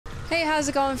Hey, how's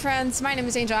it going, friends? My name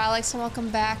is Angel Alyx, and welcome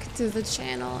back to the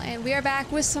channel. And we are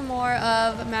back with some more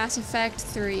of Mass Effect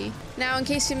 3. Now, in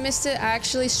case you missed it, I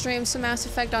actually streamed some Mass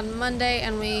Effect on Monday,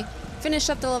 and we finished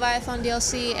up the Leviathan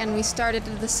DLC, and we started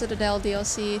the Citadel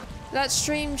DLC. That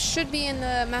stream should be in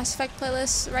the Mass Effect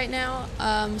playlist right now,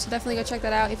 so definitely go check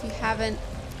that out if you haven't.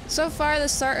 So far, the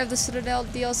start of the Citadel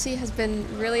DLC has been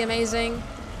really amazing.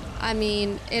 I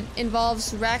mean, it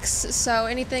involves Rex, so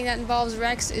anything that involves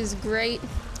Rex is great.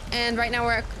 And right now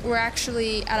we're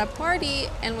actually at a party,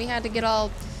 and we had to get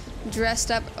all dressed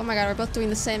up. Oh my god, we're both doing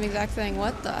the same exact thing.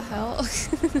 What the hell?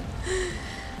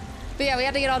 But yeah, we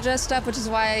had to get all dressed up, which is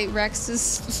why Rex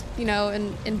is, you know,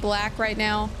 in black right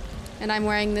now. And I'm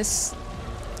wearing this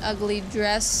ugly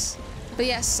dress. But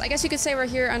yes, I guess you could say we're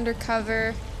here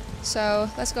undercover. So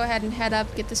let's go ahead and head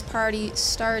up, get this party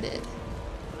started.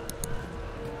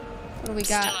 What do we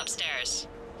got? Still upstairs.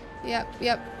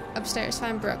 Yep. Upstairs,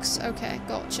 find Brooks. Okay,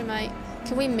 gotcha, mate.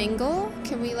 Can we mingle?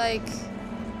 Can we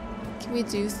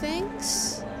do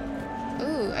things?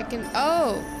 Ooh, I can,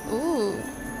 ooh.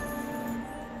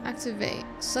 Activate.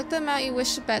 Select the amount you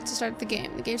wish to bet to start the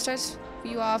game. The game starts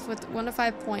you off with 1 to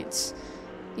 5 points.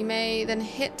 You may then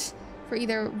hit for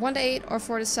either 1 to 8 or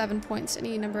 4 to 7 points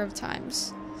any number of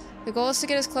times. The goal is to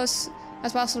get as close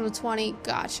as possible to 20.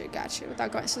 Gotcha,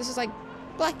 without going. So this is like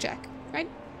blackjack, right?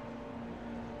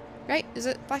 Right? Is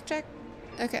it blackjack?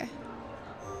 Okay.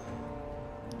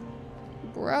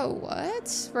 Bro,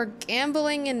 what? We're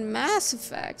gambling in Mass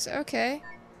Effect. Okay.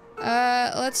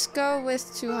 Let's go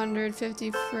with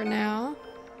 250 for now.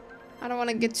 I don't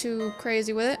want to get too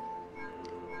crazy with it.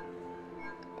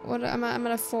 What? I'm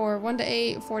at a 4. 1 to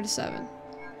 8, 4 to 7.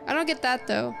 I don't get that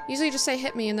though. Usually you just say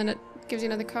hit me and then it gives you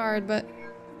another card, but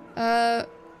 1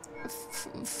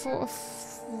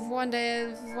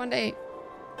 to 8.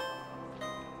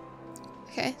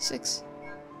 Okay, 6.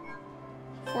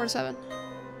 4 to 7.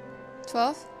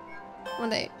 12. 1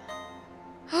 to 8.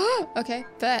 Okay,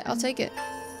 bet. I'll take it.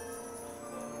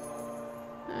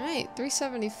 Alright,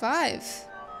 375.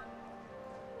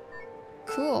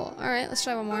 Cool. Alright, let's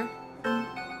try one more.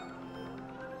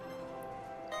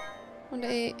 1 to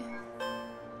 8.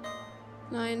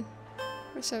 9.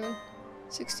 4 to 7.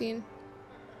 16.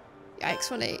 Yikes,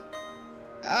 1 to 8.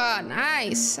 Ah,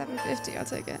 nice! 750, I'll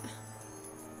take it.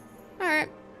 Alright,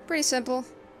 pretty simple.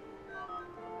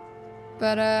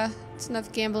 But, it's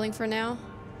enough gambling for now,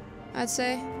 I'd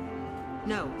say.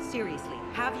 No, seriously.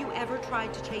 Have you ever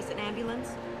tried to chase an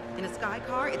ambulance? In a sky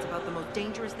car, it's about the most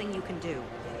dangerous thing you can do.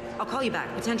 I'll call you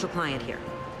back. Potential client here.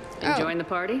 Enjoying the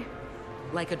party?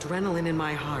 Like adrenaline in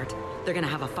my heart. They're gonna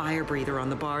have a fire breather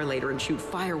on the bar later and shoot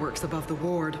fireworks above the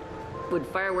ward. Would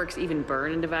fireworks even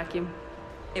burn into vacuum?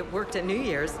 It worked at New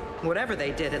Year's. Whatever they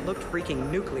did, it looked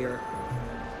freaking nuclear.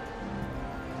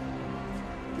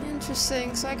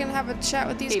 Interesting, so I can have a chat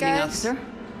with these Evening, guys? officer.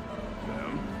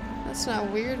 That's not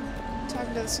weird.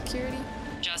 Talking to the security.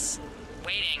 Just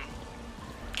waiting.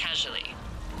 Casually.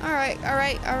 Alright.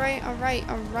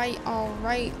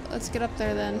 Let's get up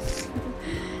there then.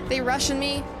 They rushing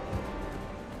me?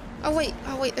 Oh wait,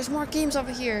 there's more games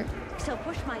over here. So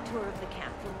push my tour of the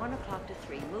camp from 1 o'clock to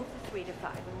 3, move the 3 to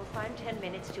 5, and we'll find 10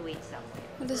 minutes to eat something.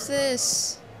 What is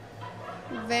this?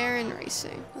 Varan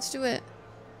racing. Let's do it.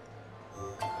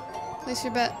 Place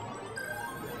your bet.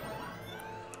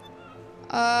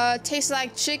 Tastes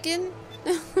like chicken?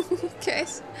 Okay.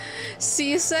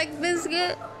 Sea-sec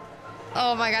biscuit?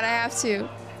 Oh my god, I have to.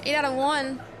 8 out of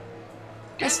 1.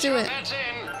 Let's do it. Get your bets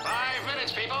in. 5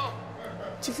 minutes, people.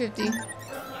 250.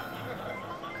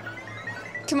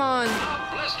 Come on.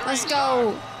 Let's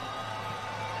go.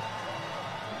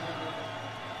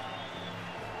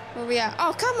 Where we at?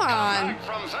 Oh, come on.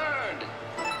 From third.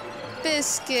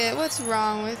 Biscuit, what's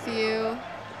wrong with you?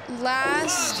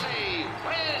 Last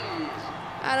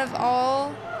out of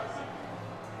all.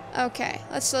 Okay,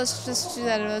 let's just do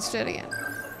that. Let's do it again.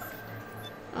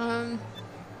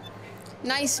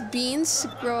 Nice beans to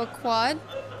grow a quad.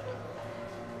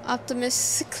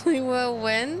 Optimistically will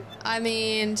win. I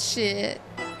mean, shit.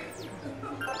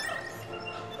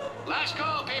 Last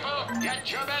call, people.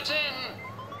 Get your bets in.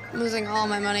 I'm losing all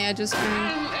my money I just earned.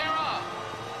 And they're off.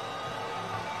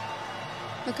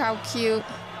 Look how cute.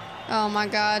 Oh my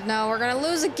god, no, we're gonna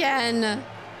lose again.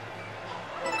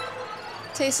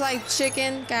 Tastes like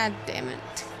chicken. God damn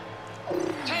it.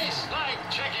 Tastes like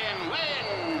chicken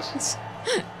wins.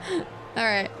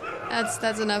 Alright,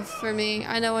 that's enough for me.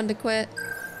 I know when to quit.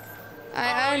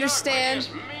 I understand.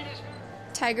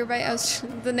 Tiger Bite.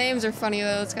 The names are funny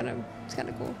though. It's kind of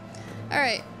cool. All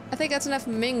right, I think that's enough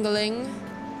mingling.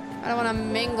 I don't want to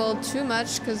mingle too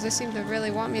much because they seem to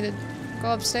really want me to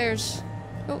go upstairs.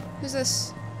 Oh, who's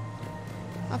this?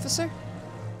 officer.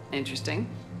 Interesting.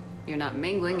 You're not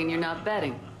mingling and you're not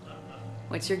betting.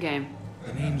 What's your game?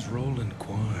 The name's Roland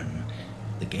Quarn.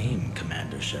 The game,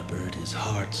 Commander Shepard, is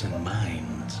hearts and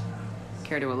minds.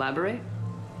 Care to elaborate?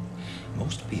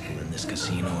 Most people in this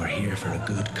casino are here for a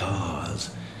good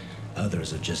cause.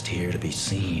 Others are just here to be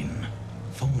seen.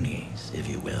 Phonies, if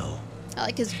you will. I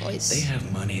like his voice. They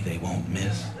have money they won't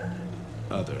miss.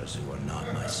 Others, who are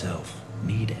not myself,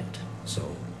 need it.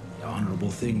 So, the honorable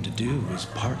thing to do is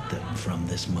part them from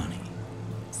this money.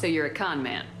 So you're a con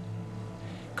man.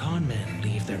 Con men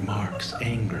leave their marks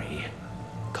angry.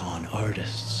 Con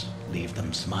artists leave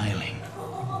them smiling.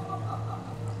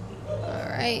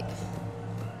 Alright.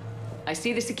 I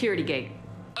see the security gate.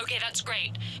 Okay, that's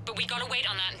great, but we gotta wait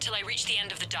on that until I reach the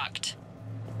end of the duct.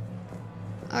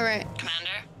 Alright.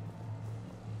 Commander?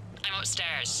 I'm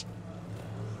upstairs.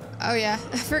 Oh yeah,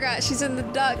 I forgot she's in the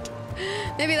duct.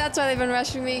 Maybe that's why they've been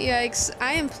rushing me. Yikes.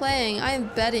 I am playing. I am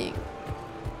betting.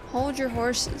 Hold your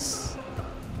horses.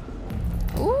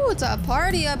 Ooh, it's a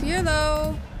party up here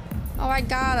though. Oh, I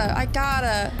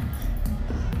gotta.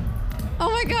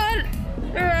 Oh my god.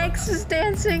 Rex is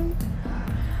dancing.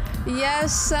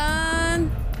 Yes,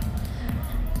 son.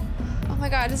 Oh my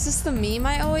god, is this the meme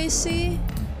I always see?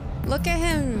 Look at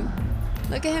him.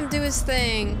 Look at him do his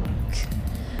thing.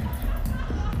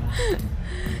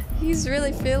 He's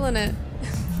really feeling it.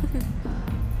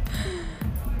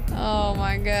 Oh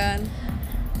my god.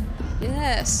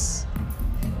 Yes.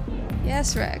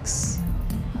 Yes, Rex.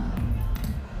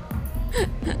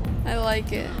 I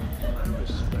like it.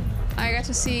 I got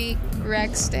to see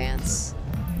Rex dance.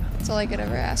 That's all I could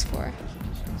ever ask for.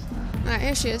 Alright,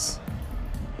 here she is.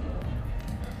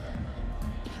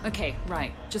 Okay,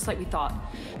 right. Just like we thought.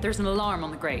 There's an alarm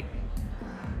on the grate.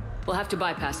 We'll have to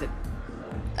bypass it.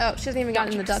 Oh, she hasn't even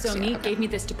gotten in the ducts Sony yet. gave me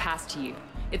this to pass to you.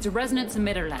 It's a resonance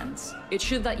emitter lens. It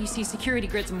should let you see security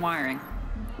grids and wiring.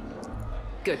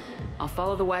 Good. I'll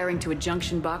follow the wiring to a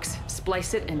junction box,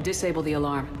 splice it, and disable the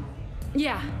alarm.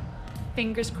 Yeah.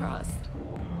 Fingers crossed.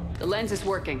 The lens is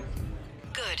working.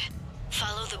 Good.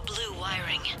 Follow the blue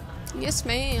wiring. Yes,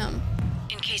 ma'am.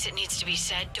 In case it needs to be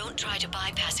said, don't try to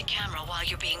bypass a camera while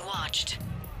you're being watched.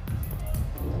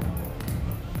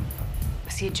 I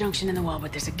see a junction in the wall,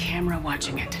 but there's a camera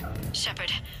watching it.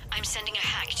 Shepard, I'm sending a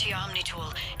hack to your Omni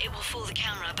tool. It will fool the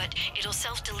camera, but it'll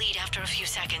self-delete after a few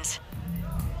seconds.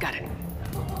 Got it.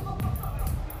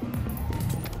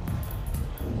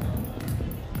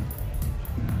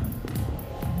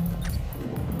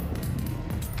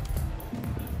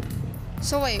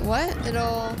 So wait, what?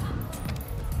 It'll...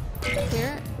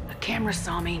 Here? The camera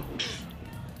saw me.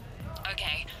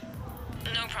 Okay,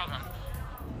 no problem.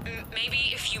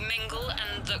 Maybe if you mingle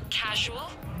and look casual?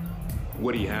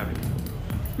 What are you having?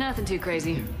 Nothing too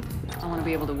crazy. I want to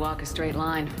be able to walk a straight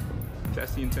line.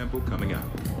 Testing tempo coming up.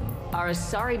 Are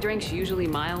Asari drinks usually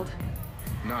mild?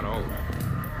 Not all of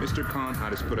them. Mr. Khan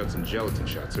had us put out some gelatin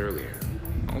shots earlier.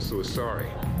 Also Asari.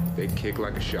 They kick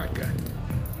like a shotgun.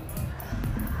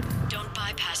 Don't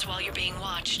bypass while you're being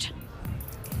watched.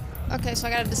 Okay, so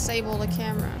I gotta disable the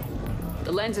camera.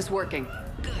 The lens is working.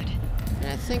 Good. And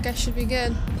I think I should be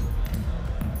good.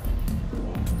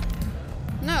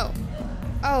 No.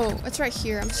 Oh, it's right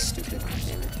here. I'm stupid.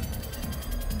 Damn it.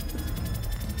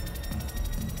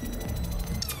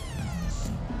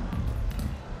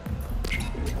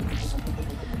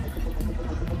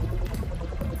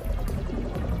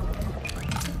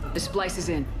 The splice is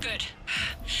in. Good.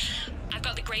 I've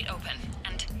got the grate open,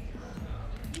 and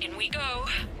in we go.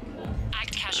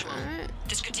 Act casual. Alright.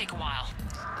 This could take a while.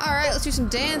 Alright, let's do some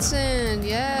dancing.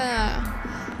 Yeah.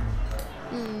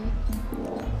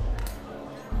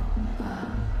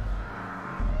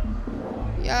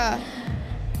 Yeah.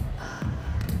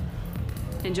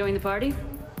 Enjoying the party?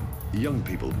 Young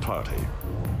people party.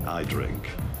 I drink.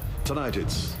 Tonight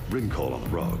it's ring call on the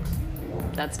rocks.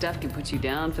 That stuff can put you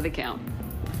down for the count.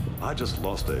 I just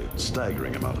lost a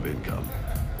staggering amount of income.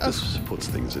 This puts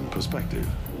things in perspective.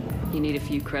 You need a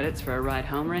few credits for a ride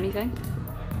home or anything?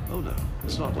 Oh no,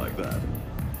 it's not like that.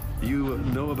 You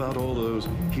know about all those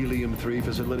helium-3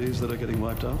 facilities that are getting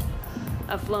wiped out?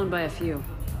 I've flown by a few.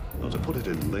 Well, to put it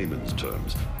in layman's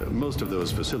terms, most of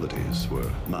those facilities were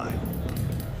mine.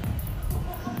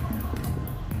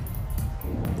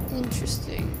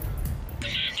 Interesting.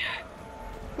 Commander,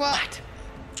 What?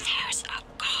 there's a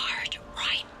guard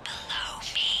right below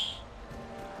me.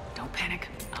 Don't panic.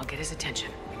 I'll get his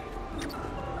attention.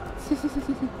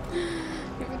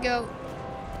 Here we go.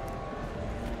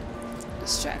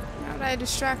 Distract. How did I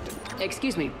distract him?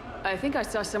 Excuse me. I think I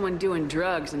saw someone doing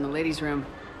drugs in the ladies' room.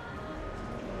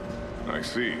 I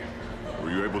see. Were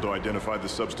you able to identify the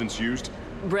substance used?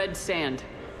 Red sand.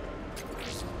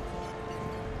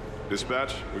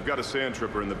 Dispatch, we've got a sand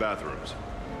tripper in the bathrooms.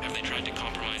 Have they tried to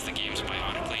compromise the games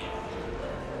biotically?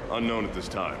 Unknown at this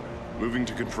time. Moving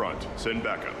to confront. Send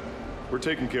backup. We're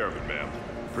taking care of it, ma'am.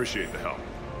 Appreciate the help.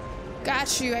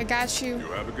 Got you, I got you. You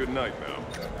have a good night, ma'am.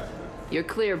 You're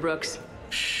clear, Brooks.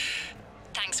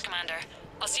 Thanks, Commander.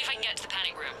 I'll see if I can get to the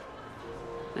panic room.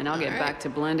 And I'll get back to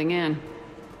blending in.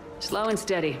 Slow and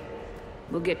steady.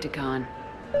 We'll get to Khan.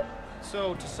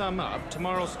 So, to sum up,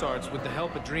 tomorrow starts with the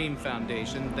Help a Dream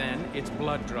Foundation, then it's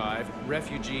blood drive,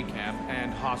 refugee camp,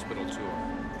 and hospital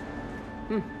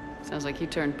tour. Sounds like you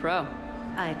turned pro.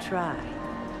 I try.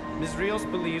 Ms. Rios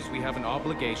believes we have an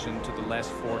obligation to the less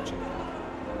fortunate.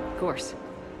 Of course.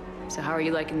 So how are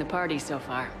you liking the party so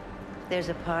far? There's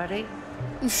a party?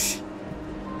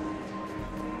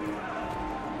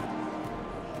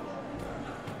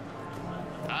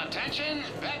 Attention,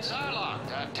 bets are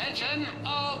locked. Attention,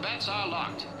 all bets are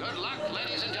locked. Good luck,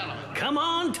 ladies and gentlemen. Come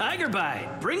on, Tiger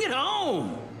Bite. Bring it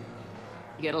home.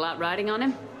 You get a lot riding on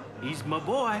him? He's my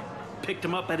boy. Picked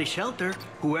him up at his shelter.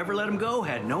 Whoever let him go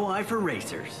had no eye for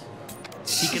racers.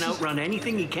 He can outrun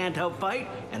anything he can't outfight,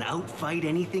 and outfight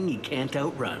anything he can't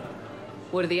outrun.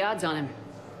 What are the odds on him?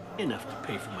 Enough to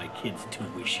pay for my kids'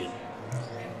 tuition.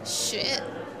 Shit.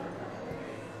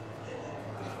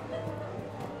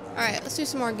 Alright, let's do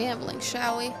some more gambling,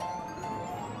 shall we?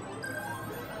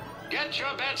 Get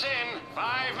your bets in.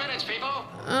 5 minutes, people.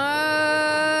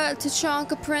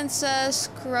 Tachanka Princess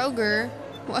Kroger.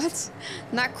 What?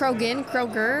 Not Krogan,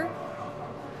 Kroger.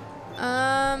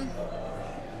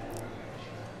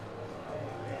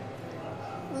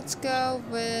 Let's go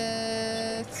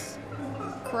with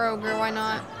Kroger, why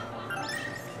not?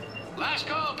 Last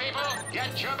call, people.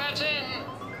 Get your bets in.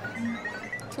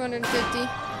 250.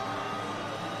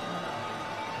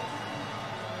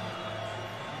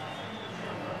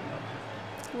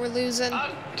 We're losing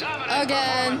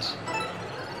again.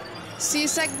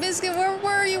 C-Sec Biscuit, where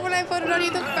were you when I voted on you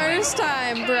the first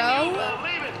time, bro? Can you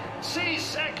believe it?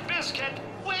 C-Sec Biscuit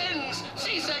wins.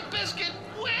 C-Sec Biscuit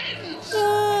wins.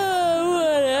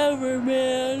 Whatever,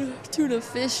 man. Tuna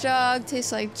fish dog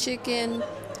tastes like chicken.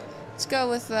 Let's go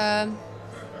with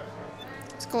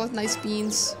nice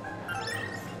beans.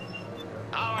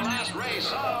 Our last race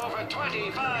saw over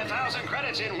 25,000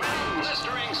 credits in winning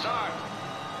blistering start.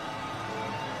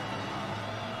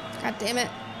 God damn it.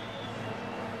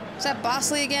 Is that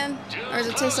Bosley again? Or does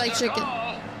it taste like chicken?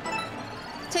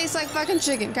 Tastes like fucking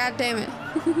chicken. God damn it.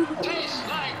 Tastes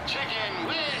like chicken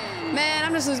wins. Man,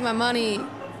 I'm just losing my money.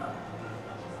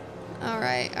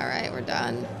 Alright, we're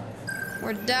done.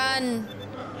 We're done.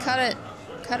 Cut it.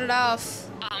 Cut it off.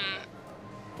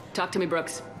 Talk to me,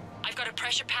 Brooks. I've got a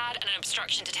pressure pad and an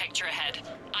obstruction detector ahead.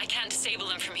 I can't disable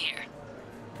them from here.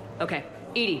 Okay,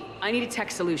 Edie, I need a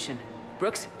tech solution.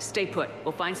 Brooks, stay put.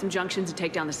 We'll find some junctions and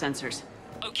take down the sensors.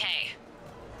 Okay.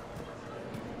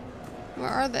 Where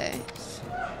are they?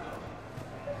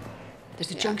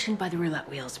 There's a junction by the roulette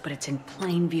wheels, but it's in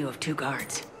plain view of 2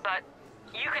 guards. But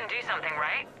you can do something,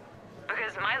 right?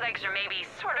 Because my legs are maybe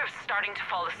sort of starting to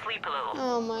fall asleep a little.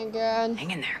 Oh my god.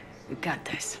 Hang in there. We got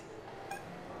this.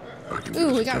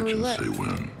 Ooh, we got roulette.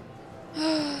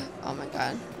 Oh my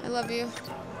god. I love you.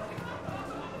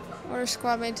 Order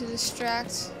squad mate to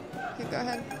distract. Okay, go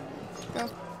ahead. Go.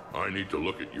 I need to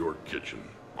look at your kitchen.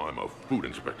 I'm a food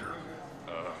inspector.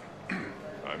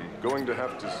 I'm going to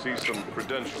have to see some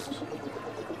credentials.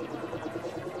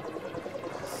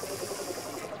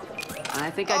 I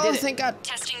think I did it. Thank God.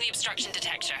 Testing the obstruction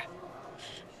detector.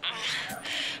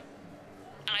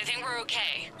 And I think we're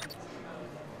okay.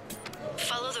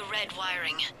 Follow the red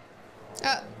wiring.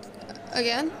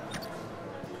 Again?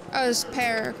 Oh, it's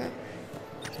pair, okay.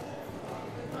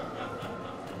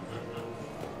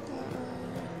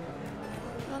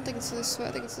 I don't think it's this way,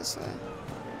 I think it's this way.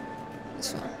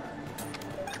 This one.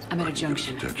 I'm at a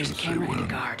junction. There's a camera and a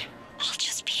guard. I'll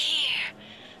just be here,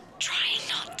 trying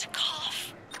not to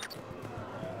cough.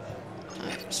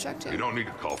 Alright, distract him. You don't need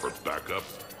to call for backup.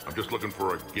 I'm just looking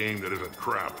for a game that isn't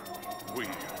crap. We,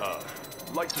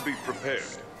 like to be prepared,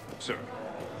 sir.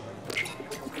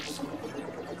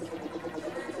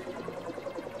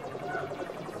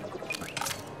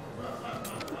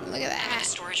 Look at that.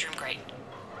 Storage room, great.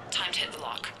 Time to hit the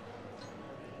lock.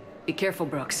 Be careful,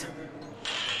 Brooks.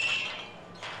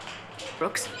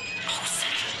 Brooks? Oh,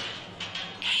 Central.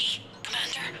 Hey,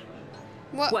 Commander.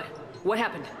 What? What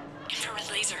happened? Infrared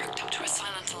laser hooked up to a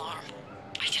silent alarm.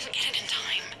 I didn't get it in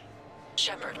time.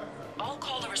 Shepard, I'll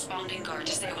call the responding guard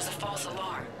to say it was a false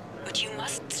alarm. But you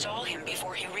must stall him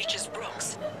before he reaches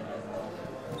Brooks.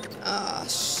 Oh,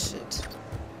 shit.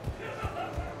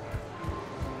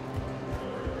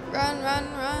 Run, run,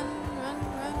 run, run,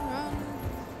 run, run.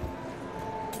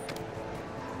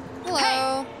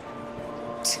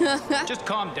 Just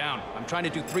calm down. I'm trying to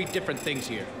do 3 different things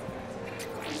here.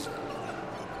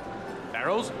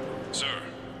 Barrows? Sir,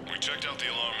 we checked out the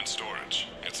alarm in storage.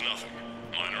 It's nothing.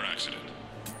 Minor accident.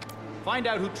 Find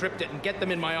out who tripped it and get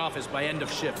them in my office by end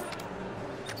of shift.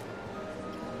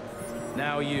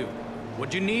 Now you.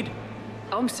 What'd you need?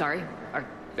 Oh, I'm sorry.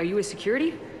 Are you a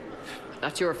security?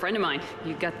 Thought you were a friend of mine.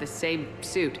 You got the same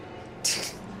suit.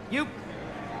 You.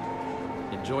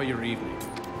 Enjoy your evening.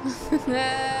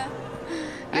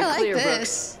 I like clear,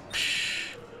 this.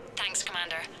 Thanks,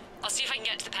 Commander. I'll see if I can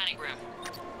get to the panic room.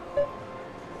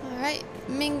 Alright,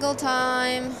 mingle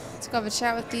time. Let's go have a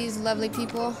chat with these lovely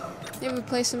people. You ever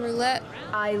play some roulette?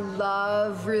 I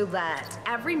love roulette.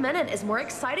 Every minute is more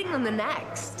exciting than the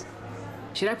next.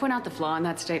 Should I point out the flaw in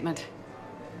that statement?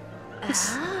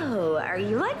 Oh, are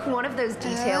you like one of those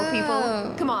detail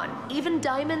people? Come on, even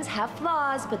diamonds have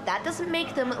flaws, but that doesn't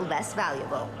make them less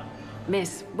valuable.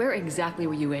 Miss, where exactly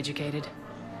were you educated?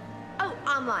 Oh,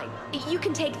 online. You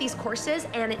can take these courses,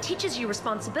 and it teaches you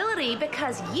responsibility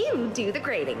because you do the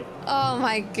grading. Oh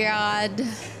my god.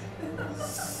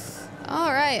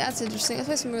 Alright, that's interesting. Let's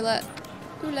play some roulette.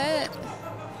 Roulette.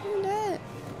 Roulette.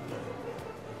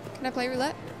 Can I play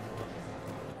roulette?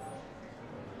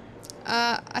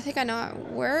 I think I know how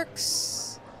it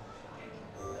works.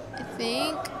 I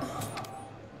think.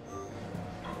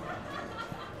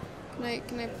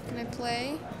 Can I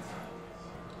play?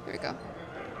 Here we go.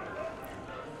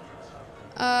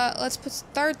 Let's put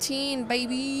 13,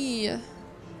 baby.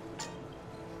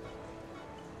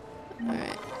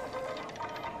 Alright.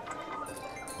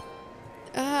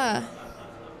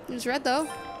 It was red though.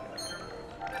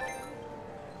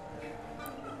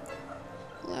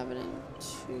 11 and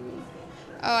 2.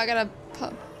 Oh, I gotta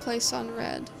place on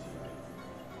red.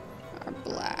 Or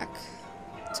black.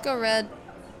 Let's go red.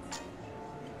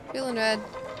 Feeling red.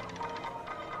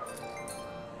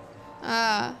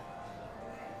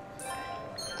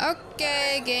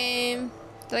 Okay, game.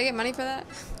 Did I get money for that?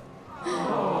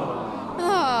 Aww.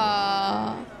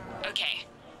 Okay,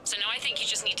 so now I think you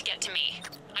just need to get to me.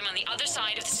 I'm on the other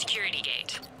side of the security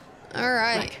gate.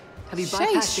 Alright. Have you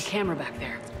bypassed the camera back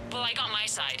there? Well, I got my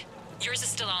side. Yours is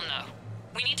still on, though.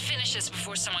 We need to finish this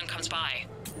before someone comes by.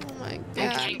 Oh my I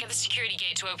god. can't get the security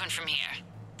gate to open from here.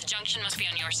 The junction must be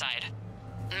on your side.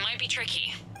 It might be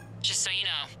tricky, just so you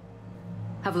know.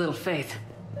 Have a little faith.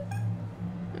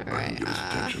 Alright,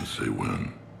 Attention, say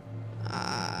when.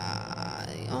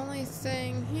 the only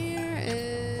thing here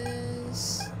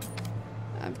is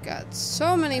I've got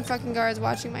so many fucking guards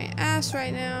watching my ass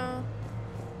right now.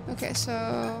 Okay,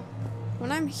 so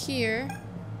when I'm here,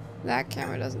 that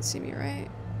camera doesn't see me, right?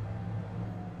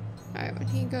 Alright, when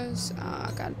he goes,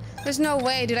 oh god. There's no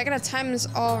way, dude, I gotta time this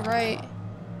all right.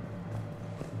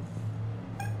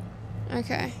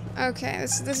 Okay, okay,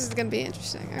 this is gonna be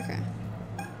interesting, okay.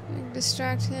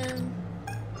 Distract him.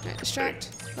 Alright,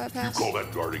 distract, bypass. You call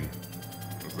that guarding?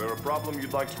 Is there a problem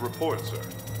you'd like to report, sir?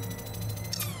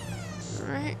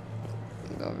 Alright,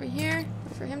 go over here,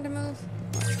 wait for him to move.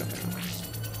 Watch, go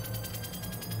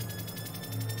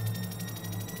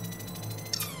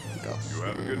Go. You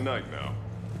have a good night now.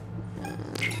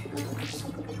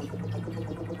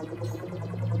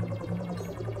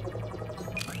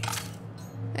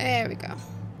 There we go.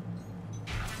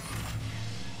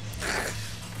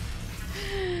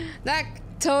 That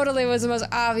totally was the most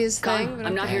obvious thing. Con, But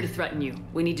I'm not okay. here to threaten you.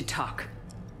 We need to talk.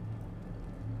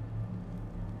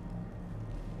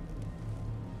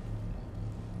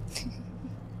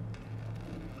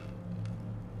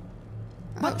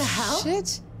 What the hell?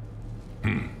 Shit.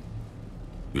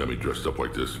 You got me dressed up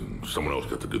like this, and someone else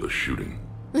got to do the shooting.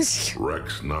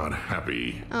 Rex not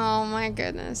happy. Oh my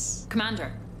goodness.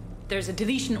 Commander, there's a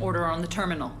deletion order on the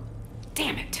terminal.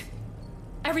 Damn it.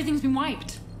 Everything's been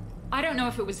wiped. I don't know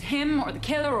if it was him or the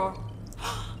killer or...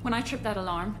 When I tripped that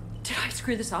alarm, did I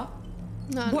screw this up?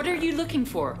 No. What are you looking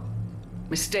for?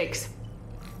 Mistakes.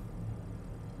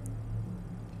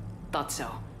 Thought so.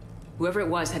 Whoever it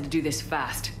was had to do this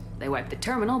fast. They wiped the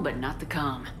terminal, but not the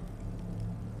comm.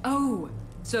 Oh,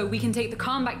 so we can take the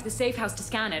comm back to the safe house to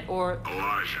scan it, or...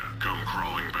 Elijah, come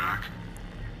crawling back.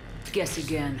 Guess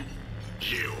again.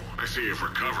 You. I see you've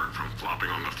recovered from flopping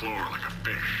on the floor like a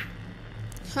fish.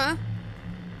 Huh?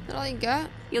 That all you got?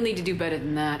 You'll need to do better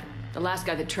than that. The last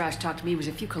guy that trash talked me was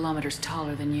a few kilometers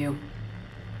taller than you.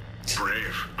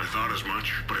 Brave. I thought as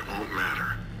much, but it won't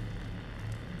matter.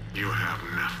 You have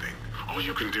nothing. All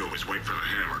you can do is wait for the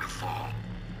hammer to fall.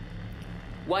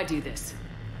 Why do this?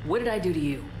 What did I do to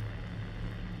you?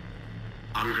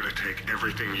 I'm gonna take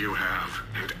everything you have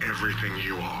and everything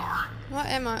you are. What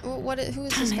am I? Who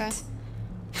is this guy?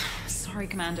 Sorry,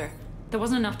 Commander. There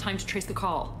wasn't enough time to trace the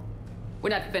call. We're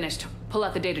not finished. Pull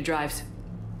out the data drives.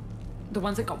 The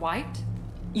ones that got wiped?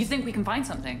 You think we can find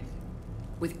something?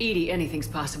 With EDI, anything's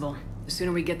possible. The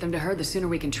sooner we get them to her, the sooner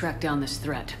we can track down this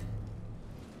threat.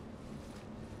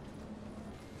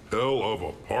 Hell of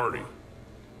a party.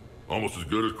 Almost as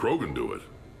good as Krogan do it.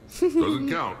 Doesn't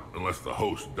count unless the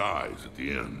host dies at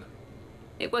the end.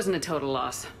 It wasn't a total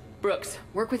loss. Brooks,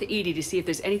 work with EDI to see if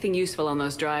there's anything useful on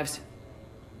those drives.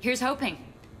 Here's hoping.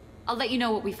 I'll let you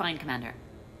know what we find, Commander.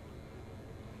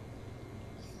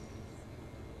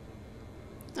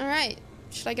 Alright.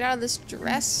 Should I get out of this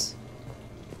dress?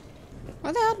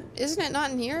 What the hell? Isn't it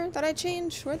not in here that I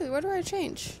changed? Where do I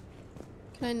change?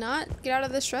 Can I not get out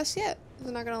of this dress yet? Is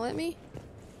it not gonna let me?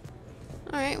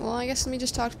 Alright, well I guess let me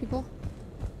just talk to people.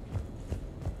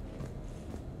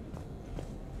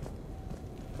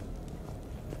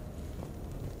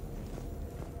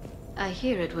 I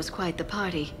hear it was quite the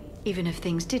party, even if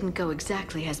things didn't go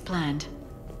exactly as planned.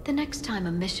 The next time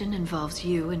a mission involves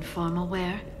you in formal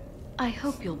wear, I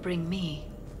hope you'll bring me.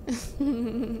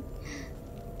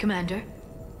 Commander?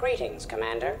 Greetings,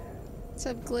 Commander. What's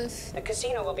up, Glyph? The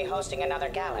casino will be hosting another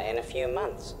gala in a few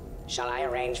months. Shall I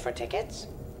arrange for tickets?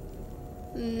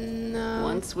 No.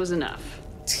 Once was enough.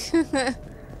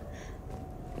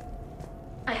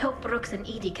 I hope Brooks and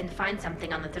EDI can find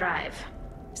something on the drive.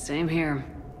 Same here.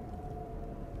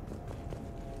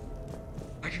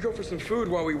 I could go for some food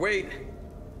while we wait.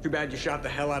 Too bad you shot the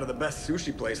hell out of the best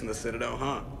sushi place in the Citadel,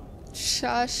 huh?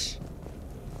 Shush.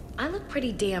 I look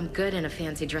pretty damn good in a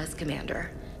fancy dress,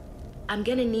 Commander. I'm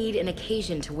gonna need an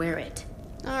occasion to wear it.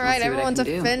 Alright, everyone's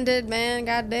offended, man.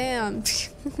 Goddamn.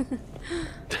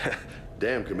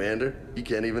 Damn, Commander. You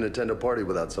can't even attend a party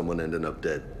without someone ending up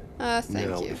dead. Thank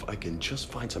now, you. if I can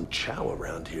just find some chow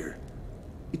around here,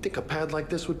 you'd think a pad like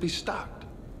this would be stocked.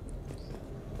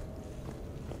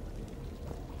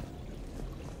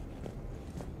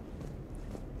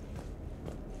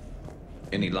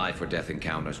 Any life or death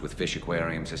encounters with fish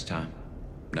aquariums this time?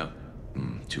 No?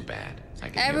 Too bad. I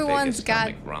can Everyone's hear got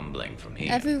Vegas' stomach rumbling from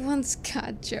here. Everyone's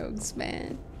got jokes,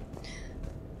 man.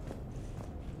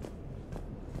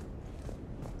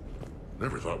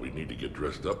 Never thought we'd need to get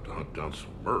dressed up to hunt down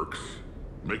some mercs.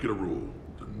 Make it a rule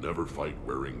to never fight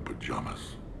wearing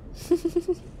pajamas.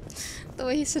 The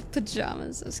way he said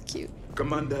pajamas was cute.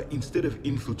 Commander, instead of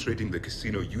infiltrating the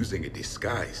casino using a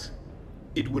disguise,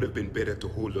 it would have been better to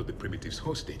hold all the primitives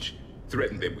hostage,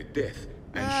 threaten them with death,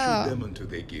 and shoot them until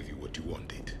they gave you what you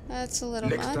wanted. That's a little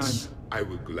Next much. time, I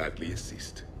will gladly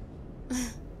assist.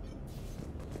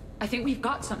 I think we've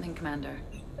got something, Commander.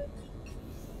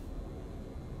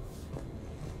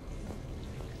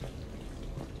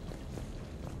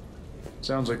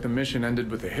 Sounds like the mission ended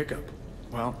with a hiccup.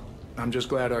 Well, I'm just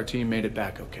glad our team made it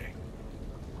back okay.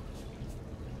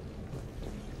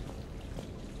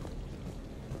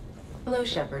 Hello,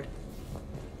 Shepard.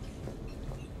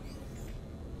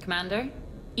 Commander,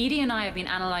 EDI and I have been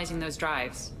analyzing those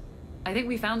drives. I think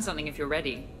we found something if you're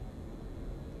ready.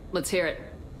 Let's hear it.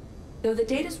 Though the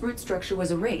data's root structure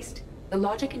was erased, the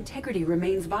logic integrity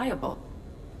remains viable.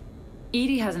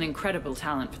 EDI has an incredible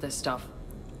talent for this stuff.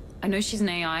 I know she's an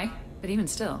AI, but even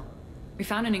still. We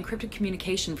found an encrypted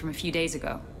communication from a few days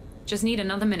ago. Just need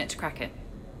another minute to crack it.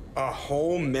 A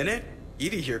whole minute?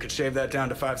 EDI here could shave that down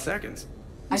to 5 seconds.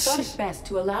 I thought it best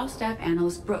to allow Staff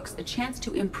Analyst Brooks a chance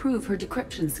to improve her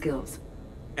decryption skills.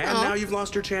 And now you've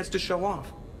lost your chance to show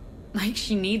off. Like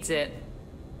she needs it.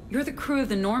 You're the crew of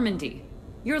the Normandy.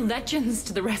 You're legends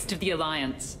to the rest of the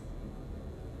Alliance.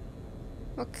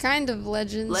 What kind of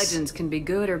legends? Legends can be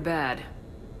good or bad.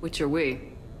 Which are we?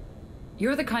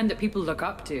 You're the kind that people look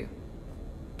up to.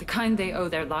 The kind they owe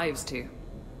their lives to.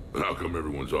 How come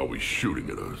everyone's always shooting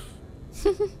at us?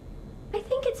 I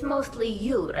think it's mostly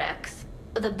you, Rex.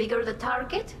 The bigger the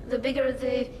target, the bigger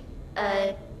the,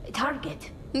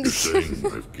 target. You're saying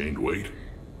I've gained weight?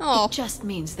 Oh. It just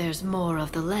means there's more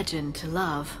of the legend to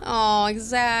love. Oh,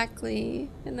 exactly.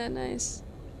 Isn't that nice?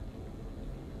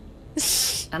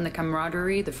 And the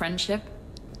camaraderie, the friendship.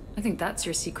 I think that's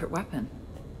your secret weapon.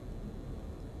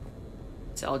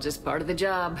 It's all just part of the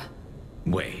job.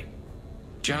 Wait.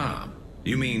 Job?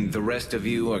 You mean the rest of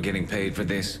you are getting paid for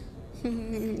this?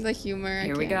 The humor.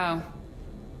 Here we go.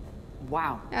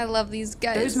 Wow. I love these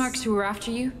guys. Those marks who were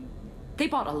after you, they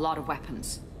bought a lot of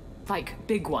weapons. Like,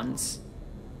 big ones.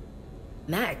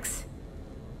 Max?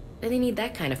 What do they need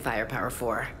that kind of firepower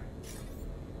for?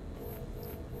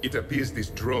 It appears this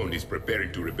drone is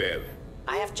preparing to rebel.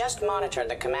 I have just monitored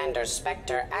the Commander's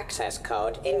Spectre access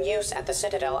code in use at the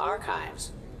Citadel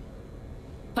archives.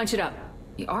 Punch it up.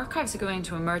 The archives are going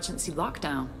into emergency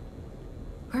lockdown.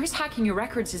 Whoever's hacking your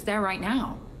records is there right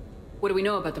now. What do we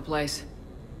know about the place?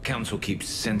 Council keeps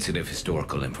sensitive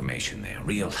historical information there.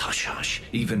 Real hush-hush.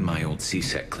 Even my old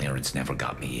CSEC clearance never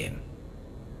got me in.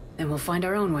 Then we'll find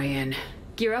our own way in.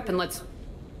 Gear up and let's...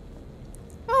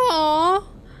 Aww.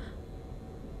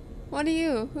 What are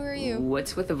you? Who are you?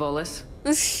 What's with the Volus?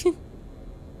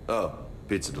 Oh,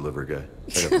 pizza delivery guy.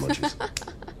 I got the munchies.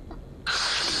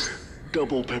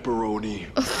 Double pepperoni.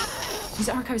 These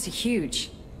archives are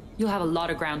huge. You'll have a lot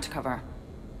of ground to cover.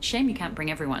 Shame you can't bring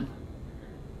everyone.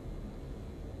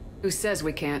 Who says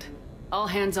we can't? All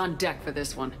hands on deck for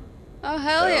this one. Oh,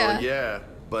 hell yeah. Oh, yeah.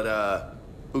 But,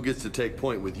 who gets to take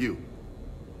point with you?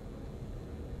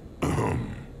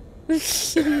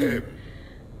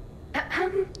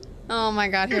 Oh my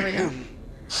god, here we go.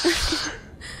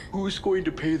 Who's going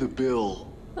to pay the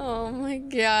bill? Oh my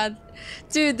god.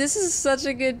 Dude, this is such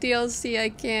a good DLC. I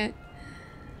can't.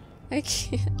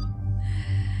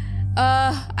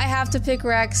 I have to pick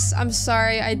Rex. I'm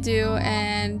sorry, I do.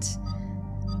 And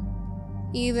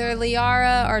either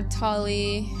Liara or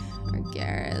Tully or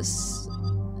Garrus.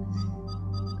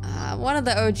 One of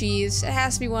the OGs. It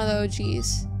has to be one of the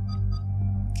OGs.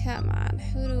 Come on.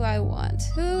 Who do I want?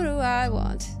 Who do I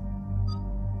want?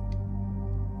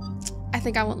 I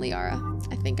think I want Liara.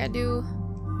 I think I do.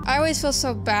 I always feel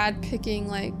so bad picking,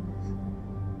 like,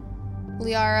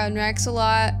 Liara and Rex a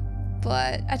lot,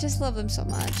 but I just love them so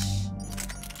much.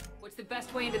 What's the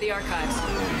best way into the archives?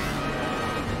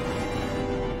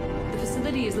 The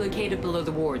facility is located below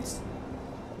the wards.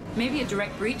 Maybe a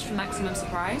direct breach for maximum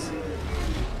surprise?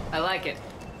 I like it.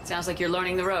 Sounds like you're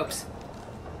learning the ropes.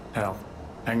 Hell,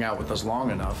 hang out with us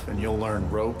long enough and you'll learn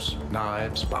ropes,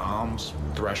 knives, bombs,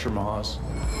 thresher maws.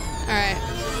 Alright,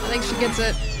 I think she gets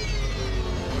it.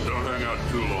 Don't hang out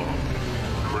too long.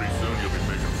 Pretty soon you'll be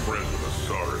making friends with us,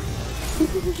 sorry.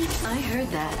 I heard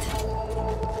that.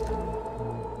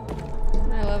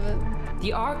 I love it.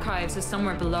 The archives are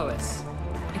somewhere below us.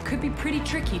 It could be pretty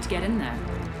tricky to get in there.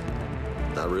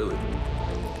 Not really.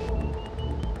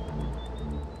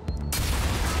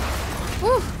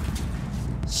 Woo!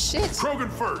 Shit. Krogan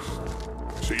first.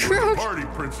 See you at the party,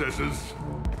 princesses.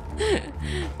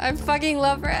 I fucking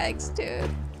love Rex, dude.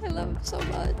 I love him so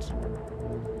much.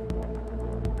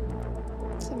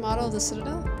 It's the model of the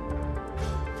Citadel.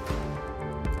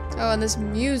 Oh, and this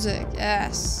music,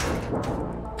 yes.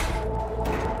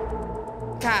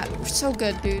 God, we're so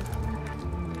good, dude.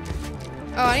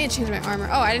 Oh, I need to change my armor.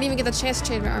 Oh, I didn't even get the chance to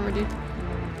change my armor, dude.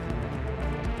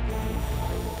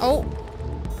 Oh.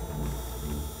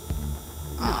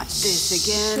 Not this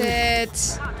again.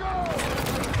 Shit.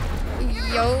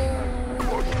 Yo.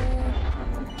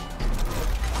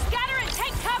 Scatter and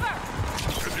take cover!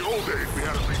 In the old days, we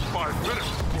had at least 5 minutes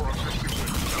before our mission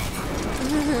went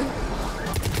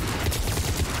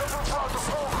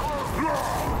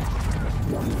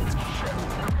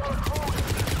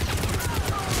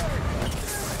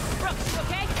Brooks, you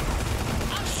okay?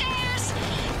 Upstairs!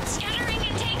 Scattering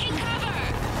and taking cover!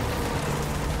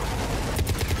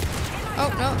 Oh,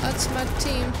 no, that's my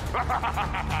team.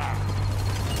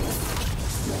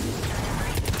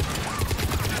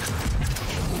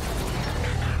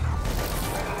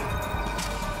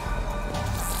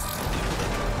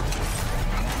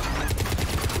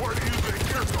 Where do you think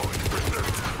you're going, princess?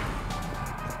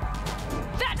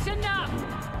 That's enough!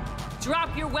 Drop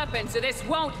your weapons or this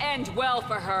won't end well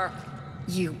for her.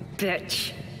 You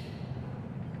bitch.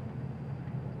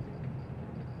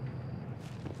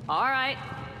 All right.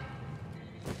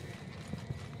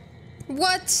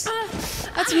 What?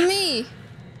 That's me.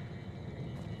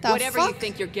 The Whatever you fuck?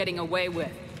 think you're getting away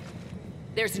with.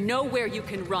 There's nowhere you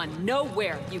can run,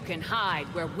 nowhere you can hide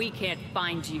where we can't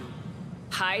find you.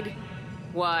 Hide?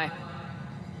 Why?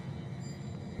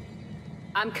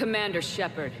 I'm Commander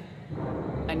Shepard.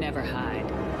 I never hide.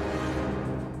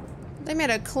 They made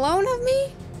a clone of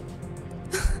me?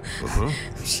 Uh-huh.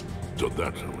 So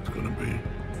that's how it's gonna be.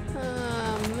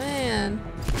 Oh, man.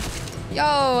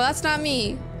 Yo, that's not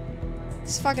me.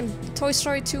 It's fucking Toy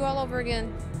Story 2 all over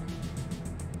again.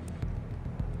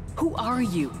 Who are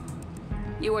you?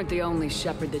 You weren't the only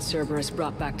Shepard that Cerberus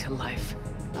brought back to life.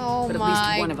 Oh but at my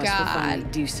least one of us will finally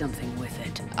god. do something with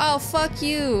it. Oh, fuck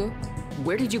you.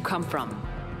 Where did you come from?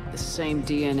 The same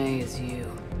DNA as you.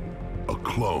 A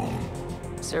clone.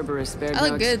 Cerberus spared I no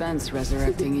look good. expense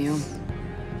resurrecting you.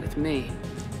 With me,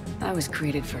 I was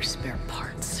created for spare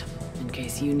parts. In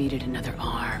case you needed another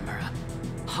arm, or a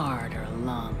heart, or a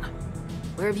lung.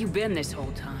 Where have you been this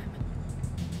whole time?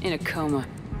 In a coma.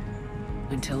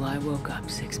 Until I woke up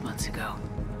 6 months ago.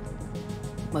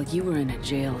 While you were in a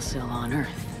jail cell on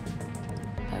Earth,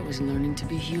 I was learning to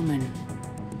be human.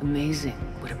 Amazing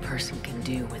what a person can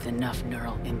do with enough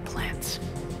neural implants.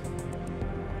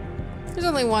 There's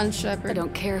only one Shepard. I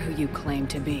don't care who you claim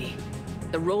to be.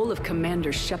 The role of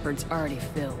Commander Shepard's already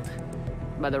filled.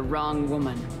 By the wrong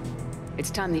woman. It's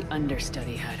time the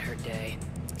understudy had her day.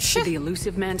 Did the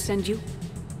elusive man send you?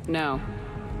 No.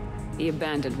 He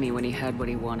abandoned me when he had what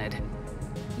he wanted.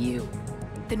 You.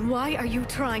 Then why are you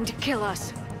trying to kill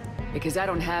us? Because I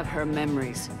don't have her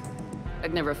memories.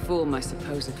 I'd never fool my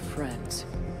supposed friends.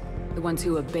 The ones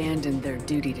who abandoned their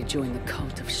duty to join the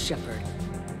cult of Shepard.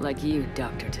 Like you,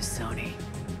 Dr. Tassoni.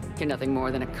 You're nothing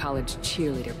more than a college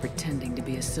cheerleader pretending to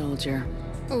be a soldier.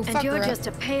 Ooh, and you're just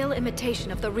a pale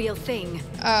imitation of the real thing.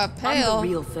 I'm Pale? the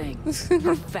real thing.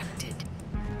 Perfected.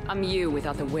 I'm you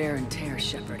without the wear and tear,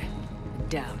 Shepard. The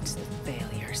doubts, the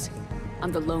failures.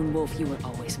 I'm the lone wolf you were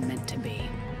always meant to be.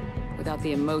 Without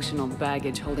the emotional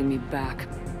baggage holding me back.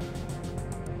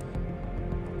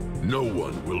 No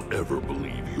one will ever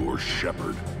believe you're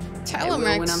Shepard. I will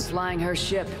when I'm flying her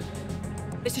ship.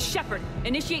 This is Shepard.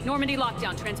 Initiate Normandy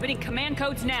lockdown. Transmitting command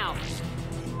codes now.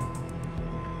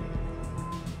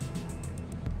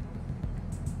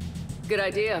 Good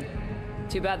idea.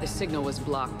 Too bad the signal was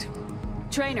blocked.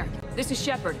 Trainer, this is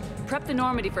Shepard. Prep the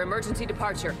Normandy for emergency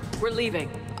departure. We're leaving.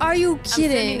 Are you kidding?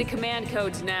 I'm sending the command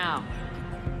codes now.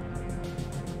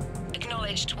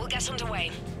 Acknowledged. We'll get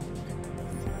underway.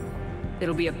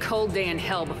 It'll be a cold day in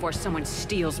hell before someone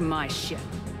steals my ship.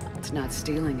 It's not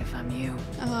stealing if I'm you.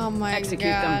 Oh my Execute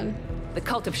god. them. The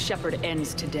cult of Shepard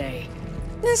ends today.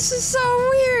 This is so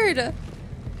weird.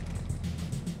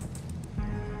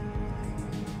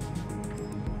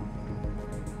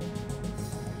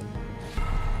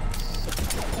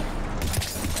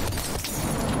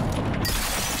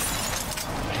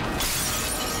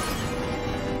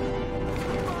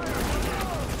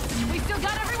 We still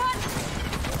got everyone?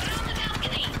 We're on the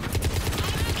balcony.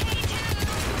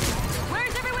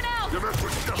 Where's everyone else? You mess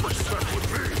with Shepard, you mess with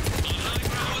me.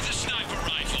 With a sniper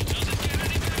rifle. Doesn't get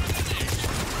any better than this.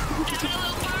 Having a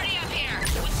little party up here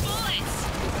with bullets.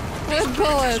 With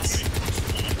bullets.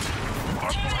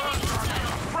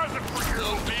 Present for you.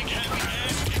 Big heavy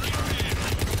hand in your hand.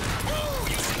 Woo!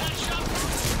 You see that shot?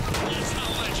 That's how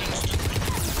legends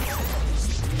do.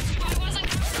 I wasn't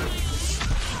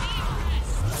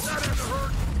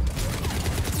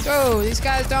Go, these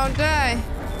guys don't die.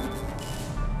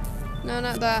 No,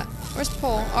 not that. Where's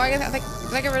Paul? Oh, I think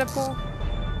did I get rid of Paul?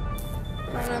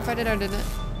 I don't know if I did or didn't.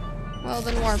 Well,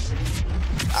 then warp.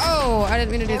 Oh, I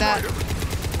didn't mean to do that.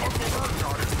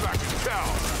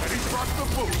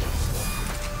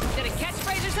 Did a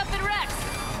catchphrase or something, Rex?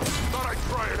 Thought I'd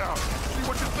try it out. See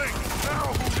what you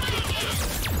think.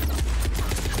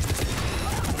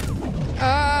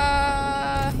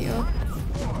 Heal.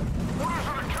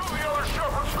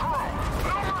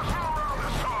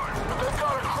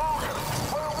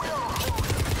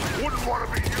 Wouldn't want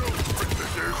to be you,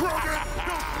 Princess Krogan.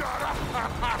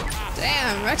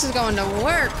 Damn, Rex is going to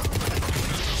work.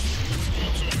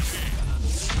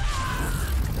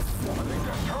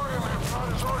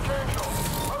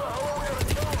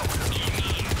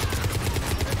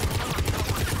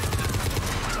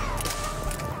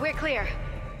 We're clear.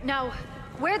 Now,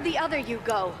 where'd the other you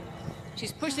go?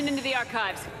 She's pushing into the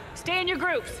archives. Stay in your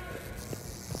groups.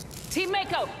 Team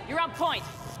Mako, you're on point.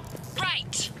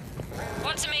 Right.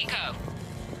 What's a Mako?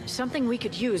 Something we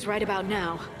could use right about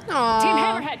now. Aww. Team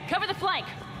Hammerhead, cover the flank.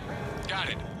 Got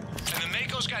it. And the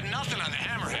Mako's got nothing on the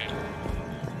Hammerhead.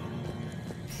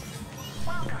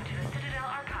 Welcome to the Citadel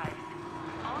Archives.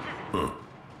 Huh.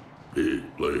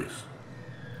 Big place.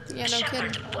 Yeah, no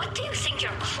Shepard, kidding. what do you think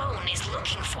your clone is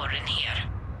looking for in here?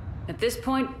 At this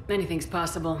point, anything's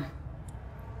possible.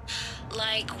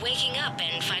 Like waking up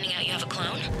and finding out you have a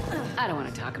clone? I don't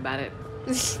want to talk about it.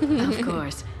 Of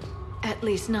course. At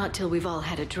least not till we've all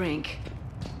had a drink.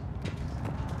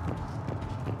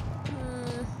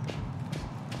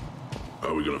 How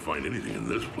are we gonna find anything in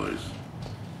this place?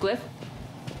 Glyph,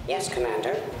 Yes,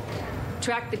 Commander.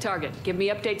 track the target. Give me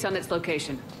updates on its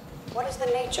location. What is the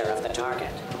nature of the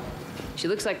target? She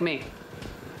looks like me.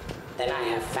 Then I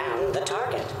have found the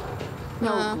target. No,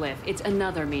 Glyph, it's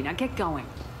another me. Now get going.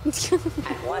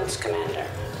 At once, Commander.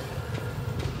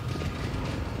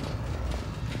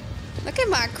 Look at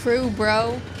my crew,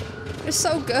 bro. They're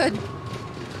so good.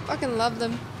 Fucking love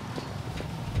them.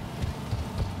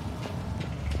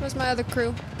 Where's my other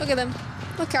crew? Look at them.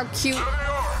 Look how cute.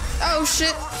 Oh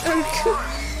shit.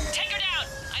 Take her down!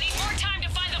 I need more time to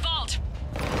find the vault!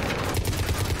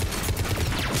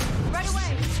 Right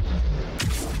away!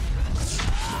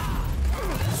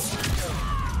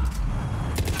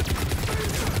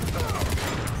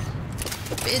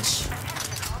 Bitch.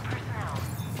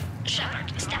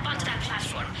 Shepard, step onto that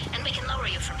platform, and we can lower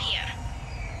you from here.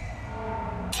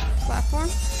 Platform?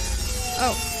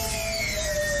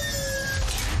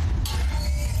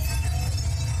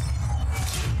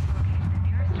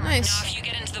 Nice. Now, if you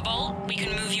get into the vault, we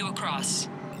can move you across.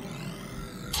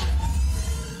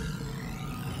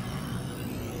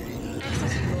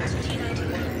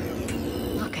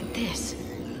 Look at this.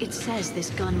 It says this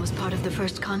gun was part of the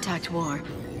First Contact War,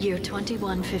 year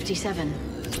 2157.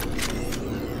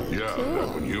 Yeah,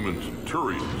 back when humans and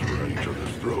Turians were at each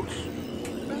other's throats.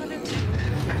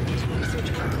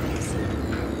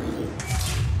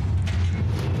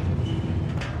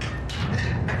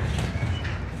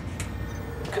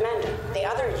 Commander, the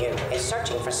other you is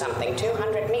searching for something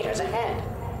 200 meters ahead.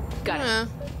 Got it.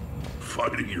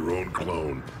 Fighting your own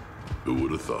clone. Who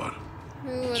would have thought?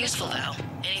 Useful, though.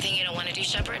 Anything you don't want to do,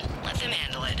 Shepard, let them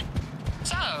handle it.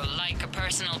 So, like a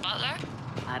personal butler?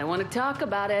 I don't want to talk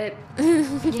about it.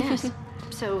 Yes.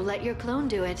 So let your clone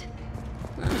do it.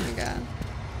 Oh my god.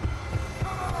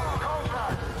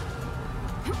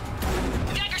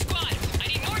 Dagger Squad, I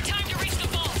need more time to reach the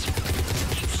vault.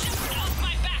 Keep Shepard off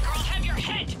my back or I'll have your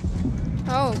head.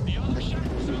 Oh.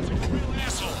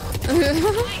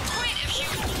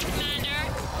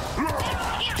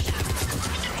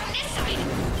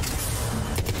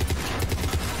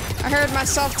 I heard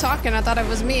myself talking. I thought it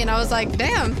was me, and I was like,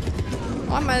 damn.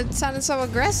 Why am I sounding so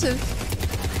aggressive?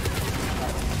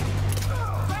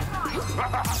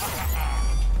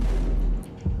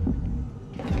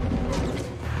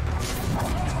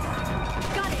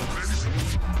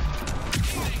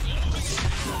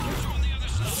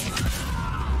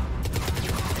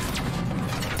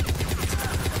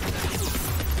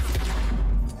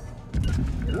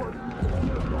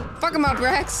 Fuck him up,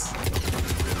 Rex.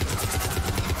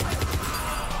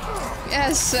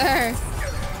 Yes, sir.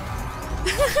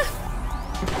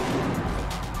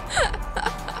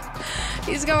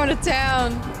 He's going to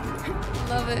town.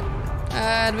 Love it.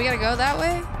 Do we gotta go that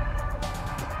way?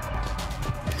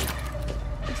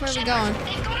 Which way are we going?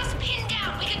 They've got us pinned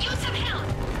down. We could use some help.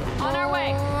 On our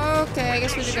way. Okay, I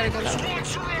guess we just gotta go that way.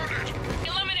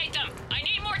 Eliminate them. I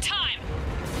need more time.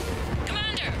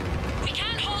 Commander, we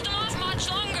can't hold them off much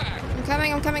longer. I'm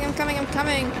coming, I'm coming, I'm coming, I'm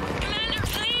coming. Commander,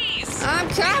 please. I'm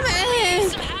coming!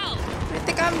 What do you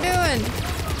think I'm doing?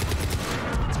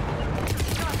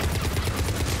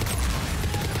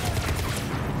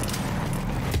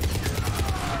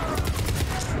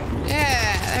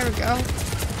 Yeah, there we go.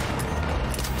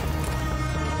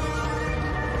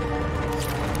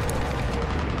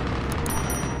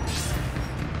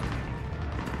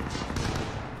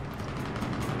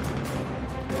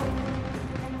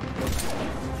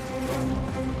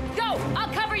 Go!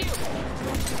 I'll cover you!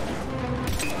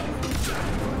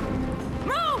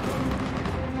 Move!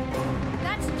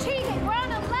 That's cheating. We're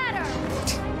on a ladder.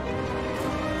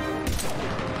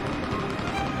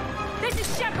 This is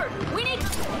Shepard. We need...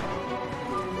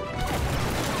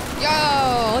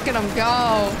 Yo, look at them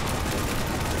go.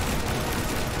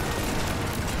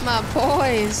 My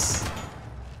boys.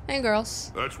 And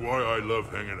girls. That's why I love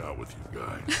hanging out with you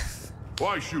guys.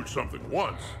 Why shoot something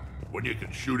once when you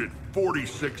can shoot it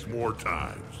 46 more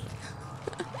times?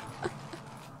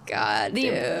 God, The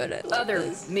dude.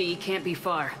 other me can't be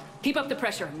far. Keep up the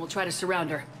pressure and we'll try to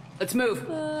surround her. Let's move.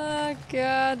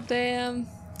 God damn.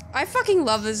 I fucking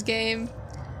love this game.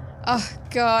 Oh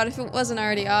god, if it wasn't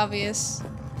already obvious.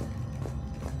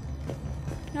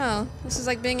 No, this is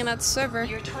like being in that server.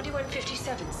 Year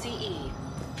 2157 CE.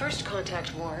 First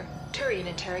Contact War. Turian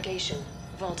interrogation.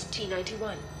 Vault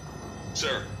T91.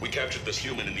 Sir, we captured this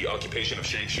human in the occupation of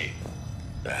Shang-Chi.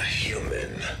 A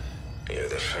human? You're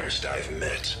the first I've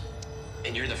met.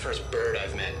 And you're the first bird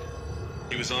I've met.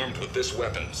 He was armed with this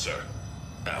weapon, sir.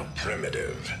 How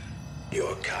primitive.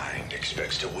 Your kind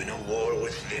expects to win a war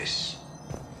with this.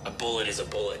 A bullet is a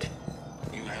bullet.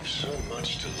 You have so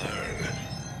much to learn.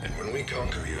 And when we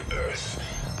conquer your Earth,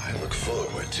 I look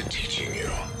forward to teaching you.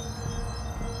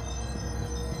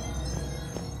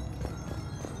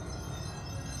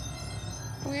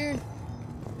 Weird.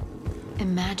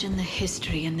 Imagine the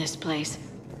history in this place.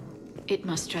 It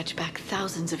must stretch back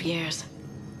thousands of years.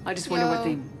 I just wonder what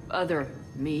the other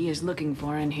me is looking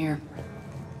for in here.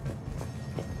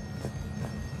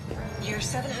 Year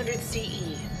 700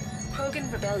 CE.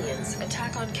 Krogan rebellions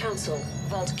attack on Council.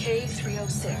 Vault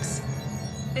K306.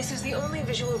 This is the only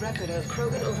visual record of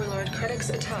Krogan Overlord Krennic's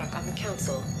attack on the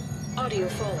Council. Audio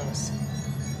follows.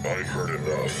 I've heard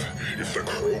enough. If the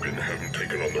Krogan hadn't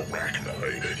taken on the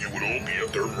Rachni, you would all be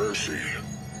at their mercy.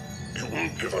 You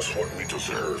won't give us what we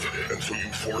deserve, and so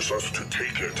you force us to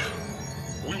take it.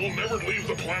 We will never leave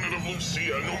the planet of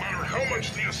Lucia, no matter how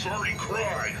much the Asari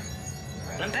cry.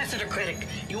 Ambassador Krennic,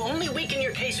 you only weaken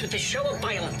your case with the show of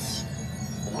violence.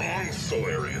 Wrong,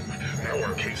 Solarian. Now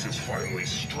our case is finally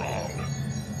strong.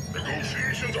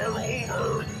 Negotiations are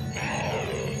over.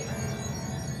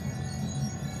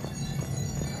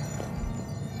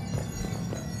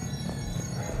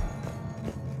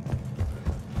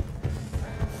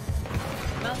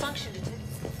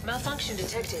 Malfunction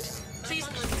detected. Please.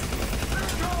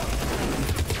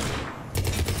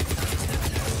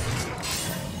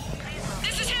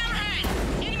 This is Hammerhead.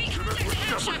 Enemy contact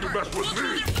ahead, Shepard. You mess with me.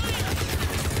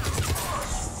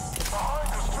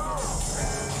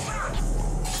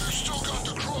 You still got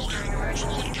the Krogan.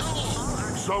 Someone kill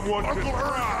him. Someone Uncle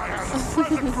Earl has a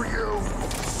present for you.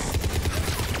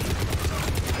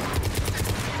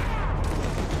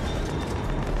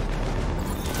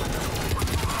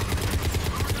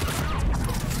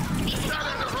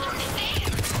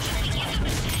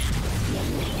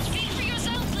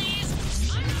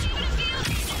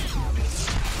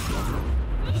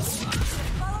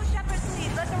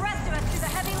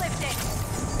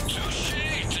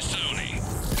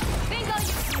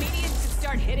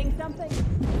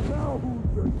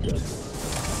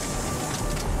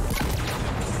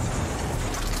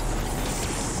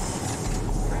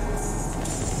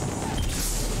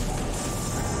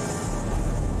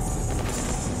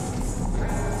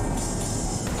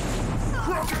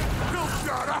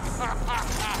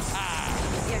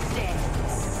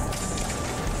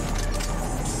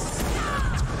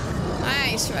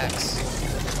 Nice, Rex.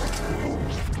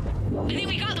 I think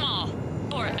we got them all.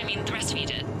 Or, I mean, the rest of you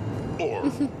did. Or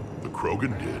the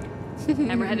Krogan did.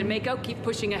 Hammerhead and Mako, keep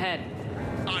pushing ahead.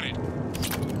 On it.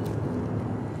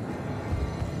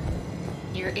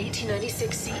 Year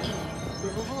 1896 CE.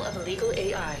 Removal of illegal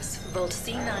AIs. Vault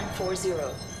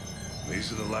C940.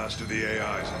 These are the last of the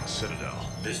AIs on the Citadel.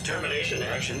 This termination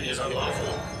action is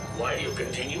unlawful. Why do you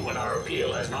continue when our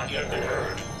appeal has not yet been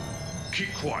heard?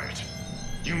 Keep quiet.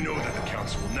 You know that the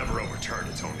Council will never overturn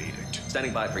its own edict.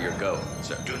 Standing by for your go,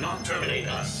 sir. Do not terminate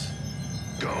us.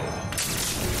 Go.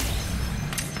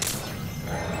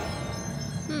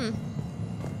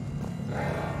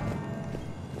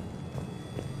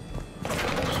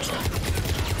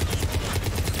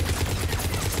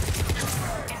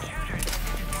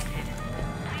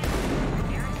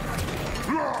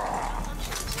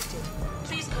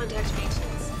 Please contact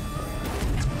maintenance.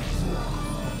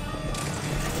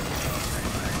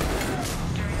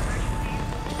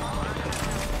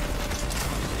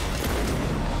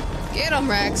 Get him,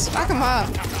 Rex. Fuck him up.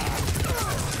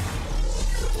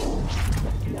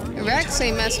 Rex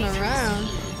ain't messing around.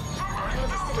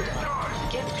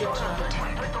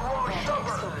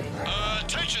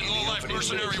 Attention, low-life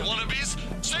mercenary wannabes.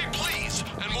 Say please,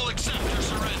 and we'll accept your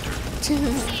surrender.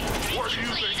 Where do you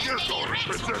think you're going,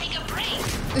 Princess?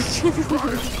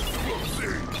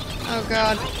 Oh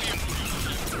god.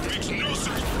 Makes no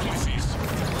sense, pussies.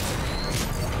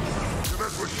 You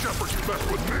mess with Shepard, you mess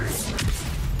with me.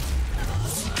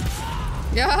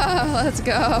 Yeah, let's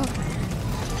go.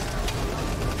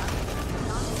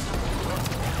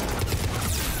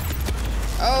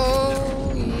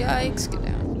 Oh, yikes. Get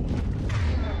down.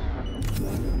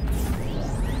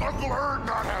 Uncle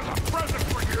Erdnot has a present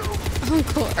for you.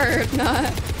 Uncle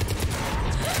Erdnot.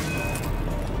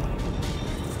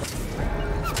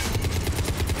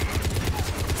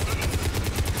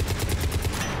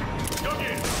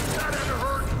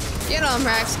 Get him,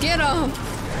 Rex. Get him.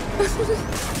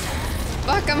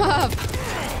 Fuck him up.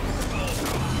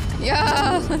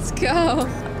 Yeah, let's go.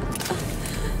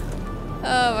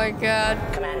 Oh my god.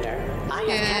 Commander, I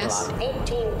have cataloged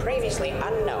 18 previously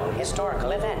unknown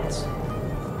historical events.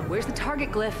 Where's the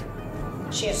target glyph?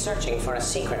 She is searching for a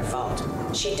secret vault.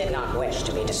 She did not wish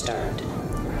to be disturbed.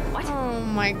 What? Oh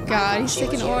my god, he's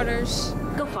taking orders.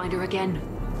 Go find her again.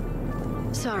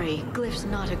 Sorry, glyph's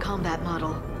not a combat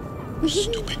model.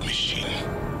 Stupid machine.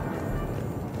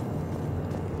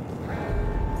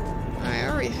 Alright,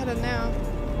 where are we headed now?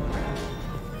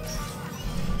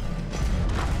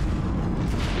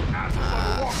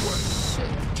 Shit.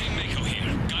 Team Mako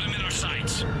here. Got him in our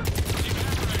sights.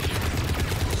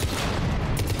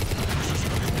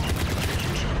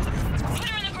 Put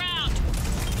her in the ground.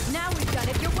 Now we've done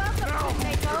it. You're welcome,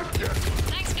 Mako.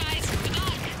 Thanks, guys. Good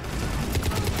luck.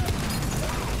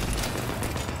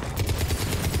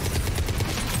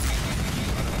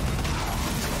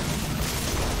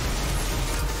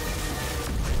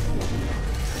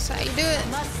 That's how you do it.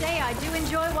 Must say, I do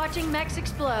enjoy watching mechs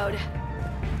explode.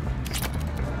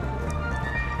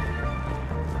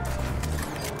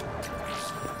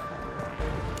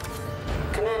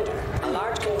 Commander, a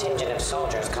large contingent of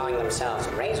soldiers calling themselves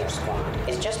Razor Squad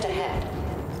is just ahead.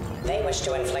 They wish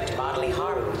to inflict bodily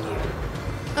harm on you.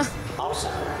 Also,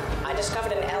 I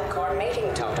discovered an L-Core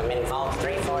mating totem in Vault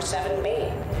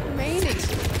 347B. Mating?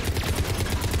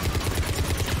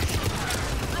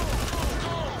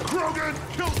 Krogan,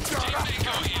 kill Team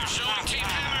Mako here, showing Team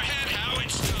Hammerhead how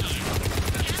it's done.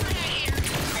 Hammerhead here.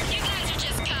 You guys are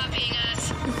just copying us.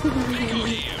 Mako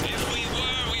here. If we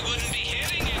were,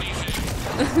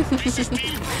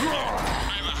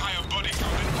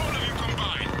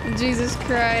 Jesus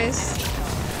Christ.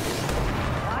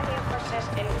 Why do you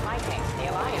persist in fighting? The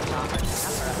Alliance offers a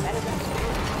number of benefits.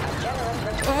 A generous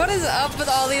What is up with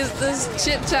all this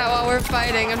chit chat while we're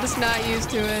fighting? I'm just not used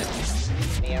to it.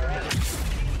 be arranged.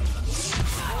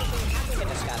 I would be happy to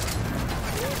discuss.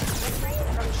 Refrain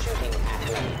from shooting at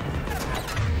me.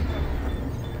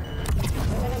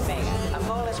 Lieutenant Vega, a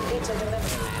Bolus pizza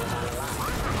delivery man is on the line.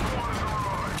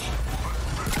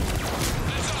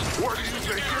 Where do you think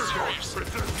you're going,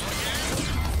 Princess?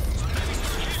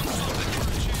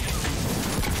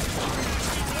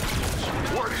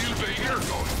 Where do you think you're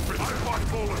going, Princess? I fought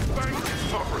Poland banks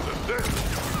tougher than this.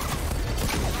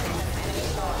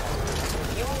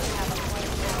 You only have a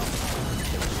point now.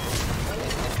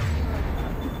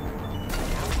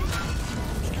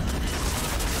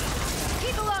 He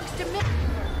belongs to me.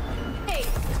 Hey.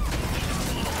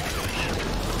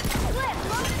 Flip,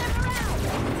 load them around.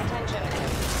 Attention.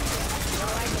 Your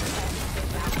right to test is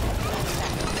now 15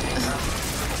 seconds.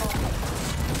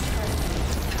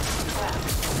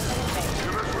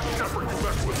 Shepard, you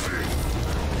mess with me.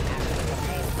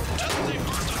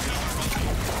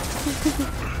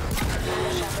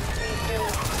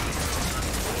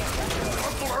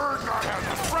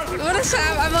 What is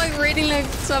that? I'm like reading the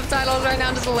subtitles right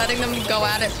now, just letting them go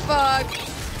at it. Fuck.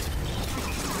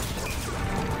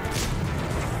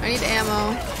 I need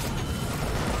ammo.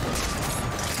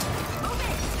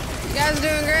 You guys are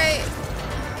doing great.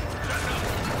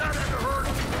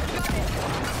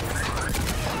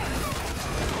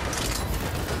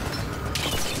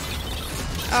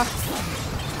 Oh.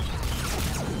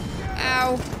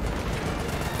 Ow.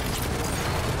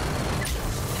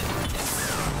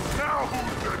 Now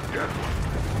who's gonna get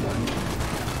one?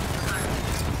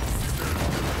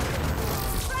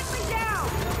 Track me down.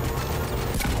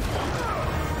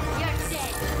 You're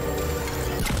dead.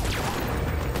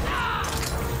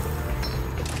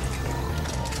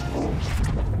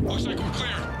 Looks like we're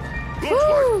clear.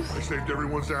 Looks like I saved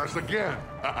everyone's ass again.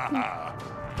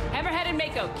 Hammerhead and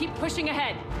Mako, keep pushing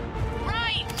ahead.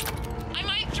 Right! I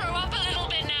might throw up a little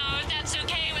bit now, if that's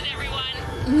okay with everyone.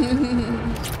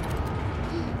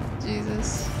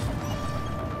 Jesus.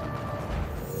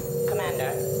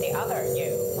 Commander, the other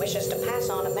you wishes to pass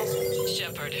on a message.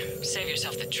 Shepard, save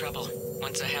yourself the trouble.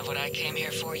 Once I have what I came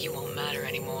here for, you won't matter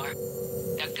anymore.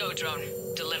 Now go, drone.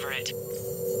 Deliver it.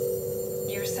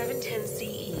 Year 710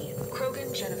 CE,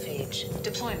 Krogan Genophage.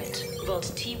 Deployment,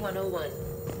 Vault T-101.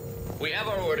 We have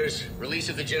our orders. Release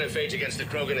of the genophage against the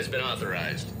Krogan has been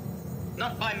authorized.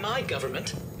 Not by my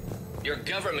government. Your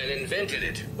government invented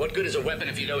it. What good is a weapon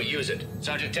if you don't use it?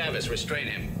 Sergeant Tavis, restrain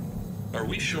him. Are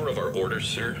we sure of our orders,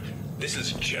 sir? This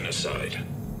is genocide.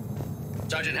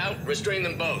 Sergeant Hout, restrain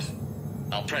them both.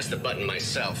 I'll press the button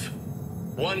myself.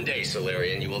 One day,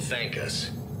 Solarian, you will thank us.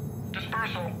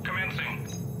 Dispersal commencing.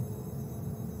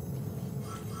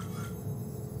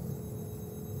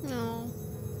 No.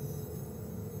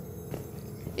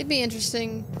 It'd be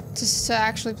interesting to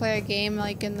actually play a game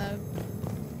like in the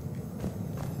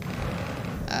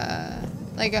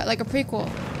like a prequel.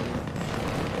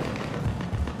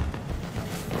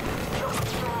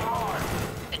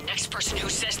 The next person who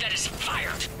says that is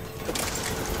fired.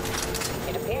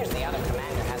 It appears the other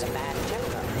commander has a bad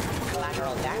temper.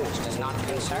 Collateral damage does not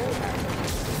concern her.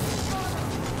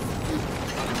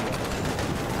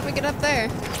 How do we get up there?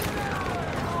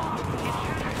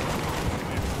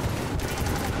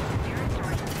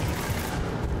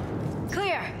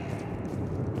 Clear.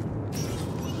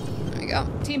 There we go.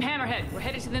 Team Hammerhead, we're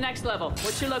headed to the next level.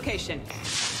 What's your location?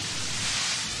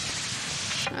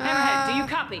 Hammerhead, do you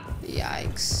copy?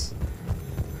 Yikes.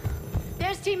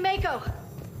 There's Team Mako.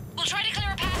 We'll try to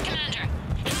clear a path, Commander.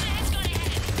 Hammerhead's going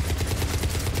ahead.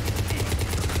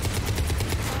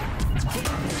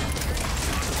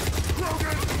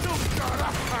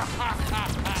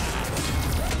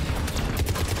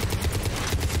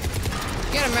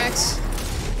 Get him, Rex.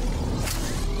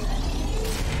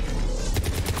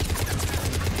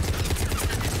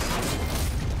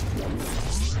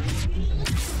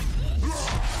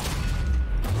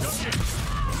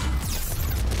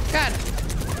 God,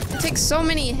 it takes so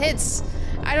many hits.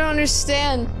 I don't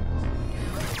understand.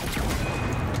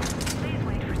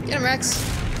 Get him, Rex.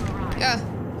 Yeah.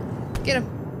 Get him.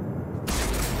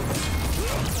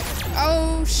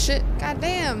 Oh, shit. God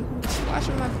damn.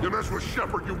 Watching my... You mess with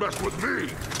Shepard, you mess with me.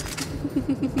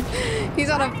 He's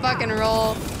on a fucking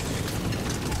roll.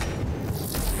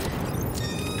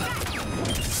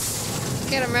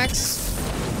 Get him, Rex.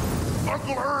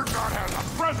 Uncle Erngard has a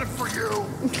present for you.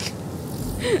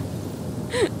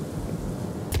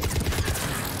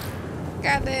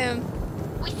 God damn.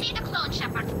 We see the clone,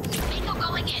 Shepard. Mako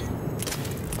going in.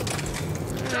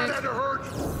 That had to hurt!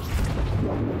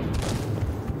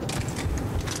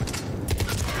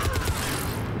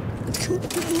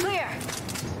 Clear!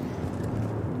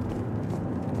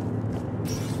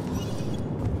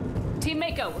 Team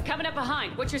Mako, we're coming up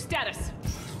behind. What's your status?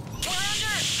 We're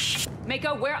under!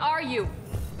 Mako, where are you?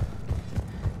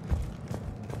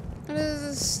 What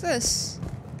is this?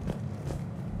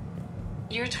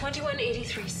 You're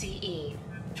 2183 CE.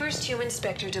 First Human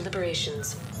Spectre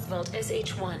deliberations. Vault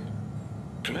SH1.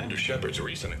 Commander Shepard's a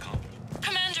recent accomplice.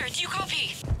 Commander, do you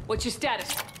copy? What's your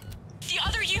status? The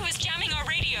other U is jamming our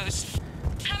radios.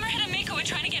 Hammerhead and Mako are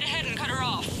trying to get ahead and cut her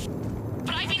off.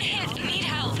 But I've been hit and need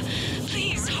help.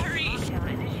 Please, hurry.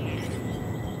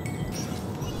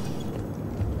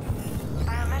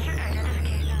 Biometric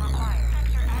identification required.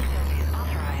 Sensor access is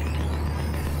authorized.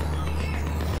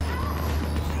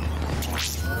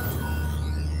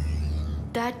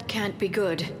 That can't be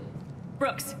good.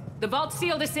 Brooks, the vault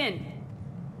sealed us in.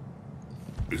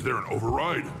 Is there an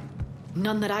override?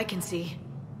 None that I can see.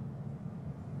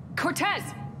 Cortez!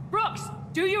 Brooks!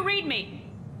 Do you read me?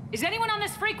 Is anyone on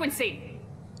this frequency?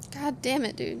 God damn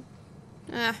it, dude.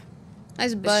 Ah,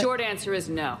 nice The butt. short answer is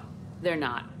no. They're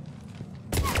not.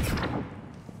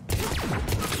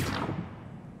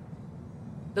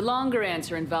 The longer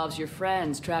answer involves your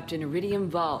friends trapped in Iridium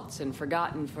vaults and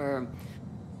forgotten for,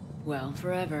 well,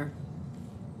 forever.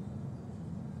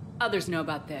 Others know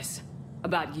about this.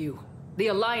 About you. The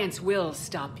Alliance will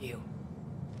stop you.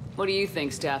 What do you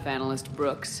think, Staff Analyst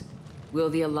Brooks? Will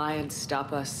the Alliance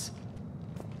stop us?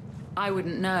 I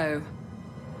wouldn't know.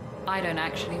 I don't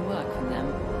actually work for them.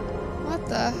 What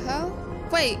the hell?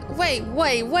 Wait.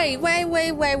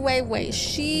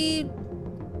 She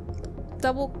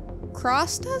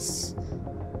double-crossed us?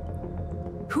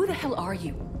 Who the hell are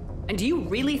you? And do you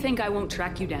really think I won't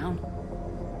track you down?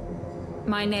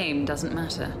 My name doesn't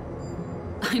matter.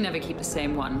 I never keep the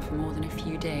same one for more than a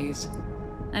few days.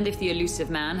 And if the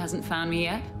elusive man hasn't found me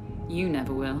yet, you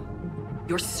never will.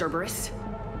 You're Cerberus?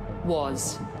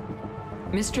 Was.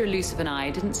 Mr. Elusive and I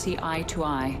didn't see eye to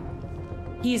eye.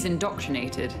 He's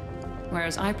indoctrinated,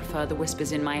 whereas I prefer the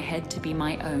whispers in my head to be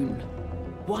my own.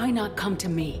 Why not come to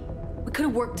me? We could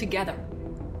have worked together.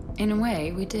 In a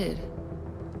way, we did.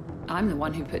 I'm the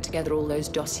one who put together all those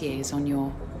dossiers on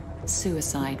your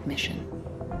suicide mission.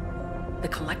 The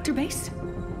Collector base?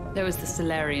 There was the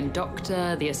Solarian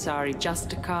Doctor, the Asari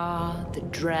Justicar, the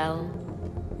Drell.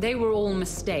 They were all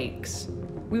mistakes.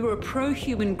 We were a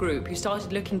pro-human group who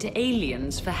started looking to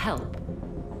aliens for help.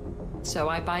 So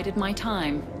I bided my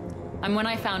time. And when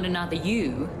I found another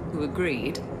you who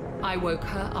agreed, I woke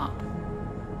her up.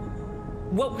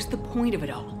 What was the point of it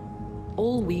all?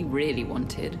 All we really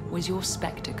wanted was your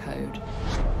Spectre code.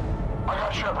 I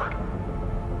got Shepard.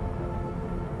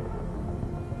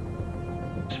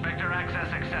 Spectre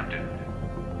access accepted.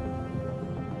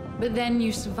 But then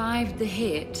you survived the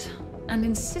hit and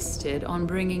insisted on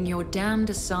bringing your damned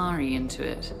Asari into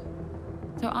it.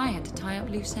 So I had to tie up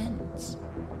loose ends.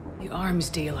 The arms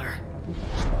dealer.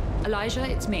 Elijah,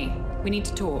 it's me. We need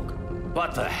to talk.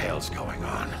 What the hell's going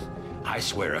on? I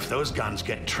swear if those guns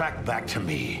get tracked back to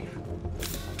me...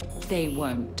 They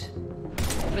won't.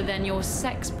 But then your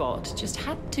sex bot just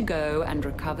had to go and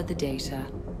recover the data.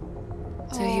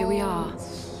 So here we are,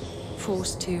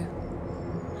 forced to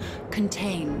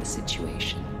contain the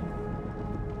situation.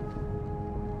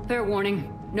 Fair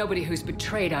warning, nobody who's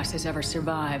betrayed us has ever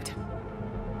survived.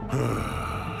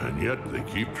 And yet they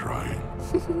keep trying.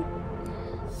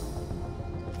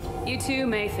 You two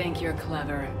may think you're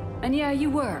clever. And yeah, you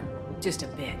were. Just a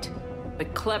bit.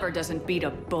 But clever doesn't beat a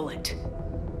bullet.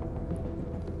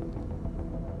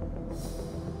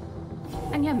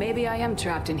 And yeah, maybe I am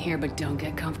trapped in here, but don't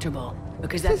get comfortable.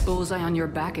 Because that bullseye on your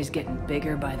back is getting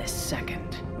bigger by the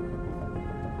second.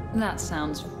 That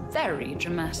sounds very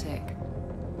dramatic.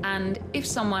 And if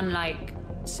someone like,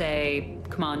 say,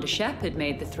 Commander Shepard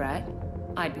made the threat,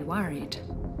 I'd be worried.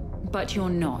 But you're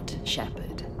not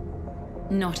Shepard.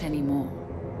 Not anymore.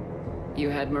 You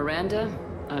had Miranda,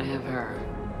 I have her.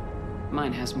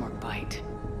 Mine has more bite.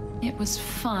 It was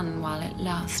fun while it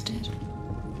lasted.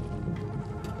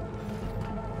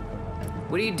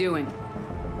 What are you doing?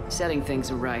 Setting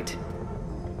things right.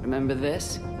 Remember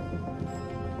this?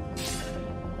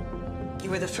 You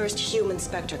were the first human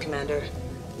Spectre, Commander.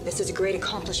 This is a great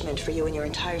accomplishment for you and your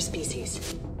entire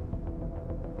species.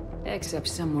 Except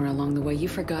somewhere along the way, you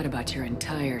forgot about your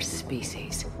entire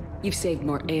species. You've saved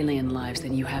more alien lives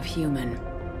than you have human.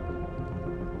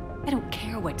 I don't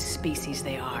care what species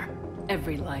they are.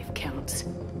 Every life counts.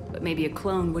 But maybe a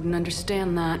clone wouldn't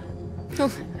understand that.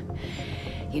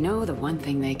 You know, the one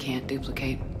thing they can't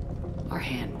duplicate? Our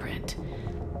handprint.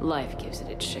 Life gives it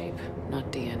its shape, not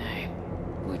DNA.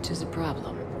 Which is a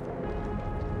problem.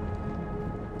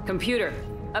 Computer,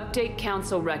 update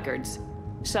council records.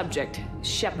 Subject,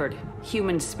 Shepard,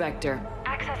 human specter.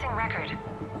 Accessing record.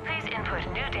 Please input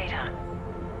new data.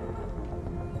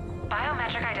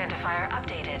 Biometric identifier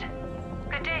updated.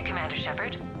 Good day, Commander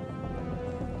Shepard.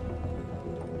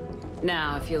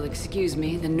 Now, if you'll excuse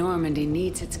me, the Normandy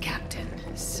needs its captain.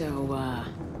 So,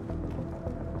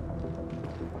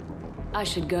 I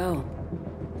should go.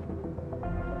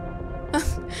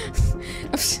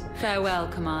 Farewell,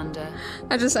 Commander.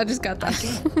 I just got that.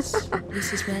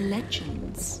 This is where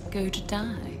legends go to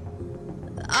die.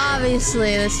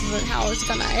 Obviously, this isn't how it's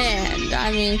gonna end.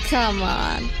 I mean, come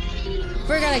on.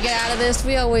 We're gonna get out of this.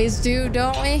 We always do,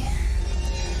 don't we?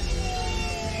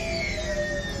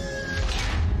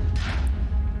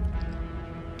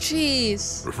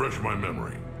 Jeez. Refresh my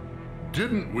memory.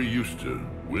 Didn't we used to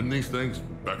win these things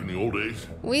back in the old days?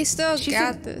 We still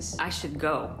got this. I should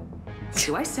go.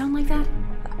 Do I sound like that?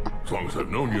 As long as I've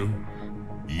known you.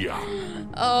 Yeah.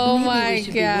 Oh Maybe my we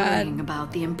should god. Be worrying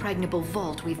about the impregnable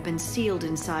vault we've been sealed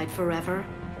inside forever.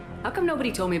 How come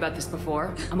nobody told me about this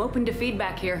before? I'm open to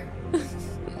feedback here.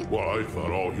 Well, I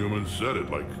thought all humans said it,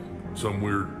 like some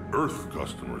weird Earth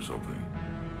custom or something.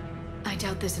 I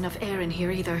doubt there's enough air in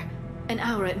here either. An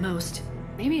hour at most.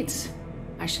 Maybe it's...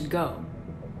 I should go.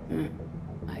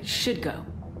 I should go.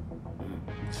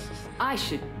 I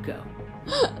should go.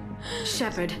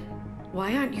 Shepard,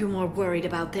 why aren't you more worried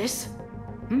about this?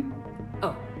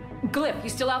 Oh, Glyph, you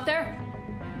still out there?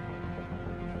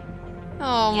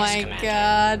 Oh Yes, my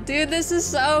god. Dude, this is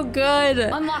so good.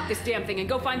 Unlock this damn thing and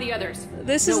go find the others.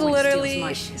 This No is one literally steals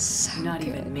my shit. so Not good.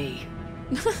 even me.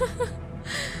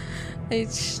 I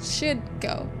should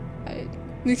go.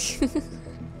 This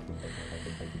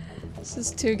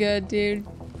is too good, dude.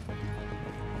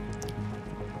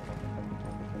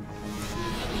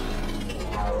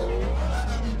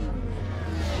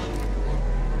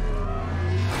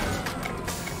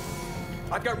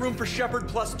 I've got room for Shepard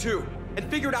 +2, and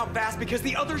figure it out fast because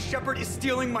the other Shepard is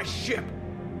stealing my ship.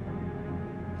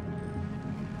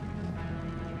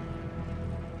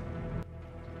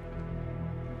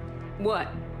 What?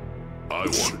 I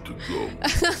wanted to go.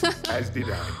 As did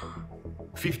I.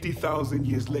 50,000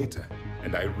 years later,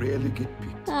 and I rarely get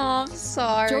picked. Oh, I'm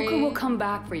sorry. Joker will come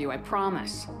back for you, I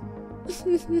promise.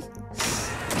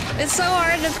 It's so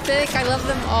hard to pick. I love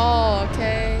them all,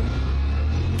 okay?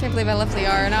 Can't believe I left the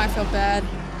R. Now I feel bad.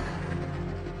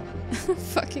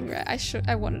 Fucking right.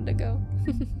 I wanted to go.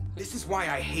 This is why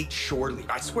I hate shore leave.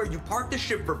 I swear you parked the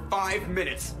ship for 5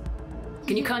 minutes.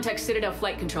 Can you contact Citadel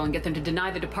Flight Control and get them to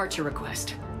deny the departure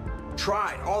request?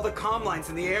 Tried. All the comm lines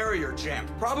in the area are jammed.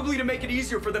 Probably to make it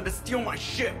easier for them to steal my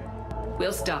ship.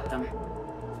 We'll stop them.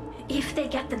 If they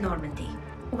get the Normandy,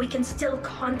 we can still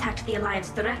contact the Alliance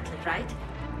directly, right?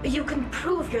 You can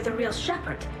prove you're the real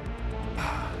Shepard.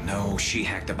 No, she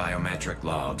hacked the biometric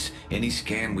logs. Any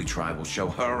scan we try will show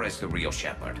her as the real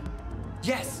Shepard.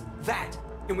 Yes, that.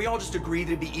 Can we all just agree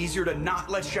that it'd be easier to not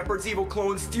let Shepard's evil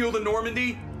clone steal the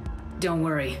Normandy? Don't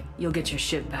worry, you'll get your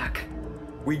ship back.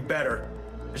 We'd better.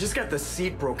 I just got the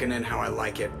seat broken in how I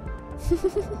like it.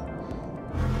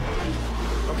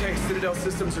 Okay, Citadel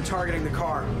systems are targeting the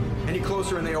car. Any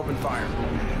closer and they open fire.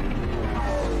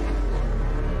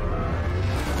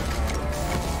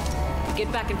 Get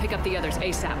back and pick up the others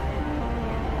ASAP.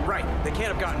 Right, they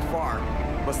can't have gotten far.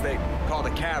 Unless they called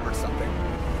a cab or something.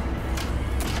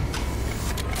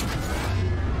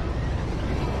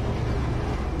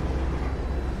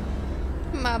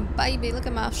 My baby, look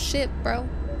at my ship, bro.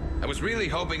 I was really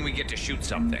hoping we get to shoot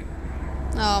something.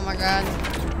 Oh my god.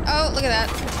 Oh, look at that.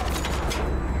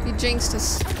 You jinxed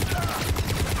us.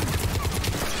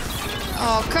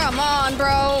 Oh, come on,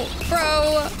 bro.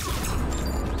 Bro.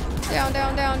 Down,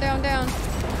 down, down, down, down.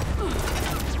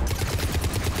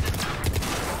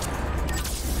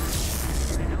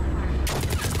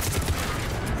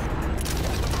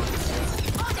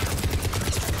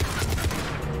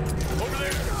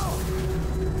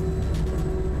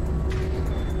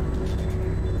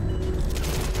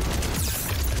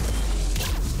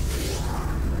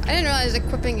 I didn't realize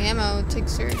equipping ammo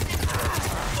takes your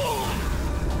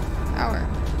power.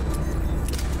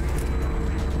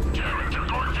 Damn it, they're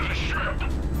going for the ship.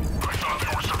 I thought they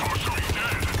were supposed to be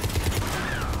dead.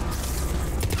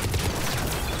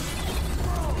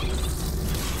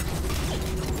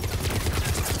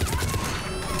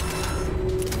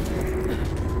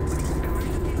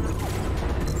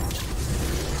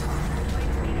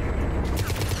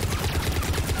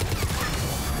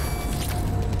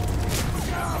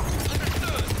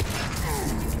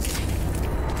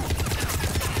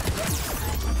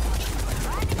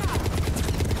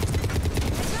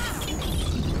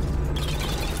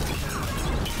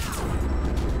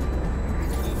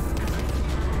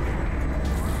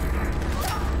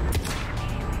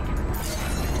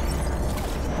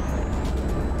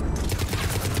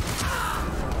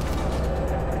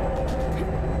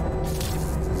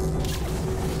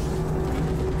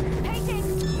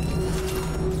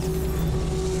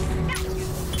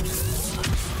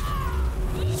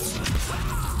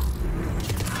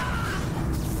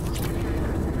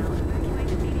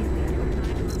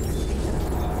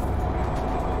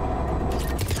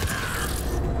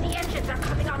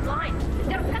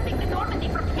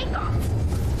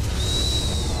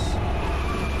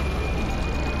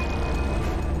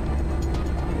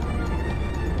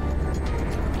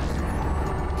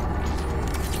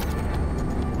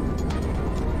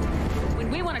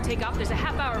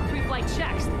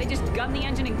 checks? They just gun the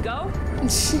engine and go?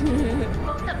 Most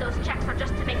of those checks are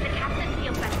just to make the captain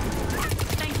feel better.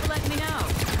 Thanks for letting me know.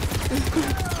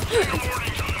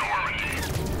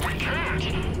 We can't!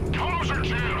 Close our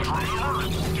jams, remember?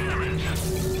 Damn it!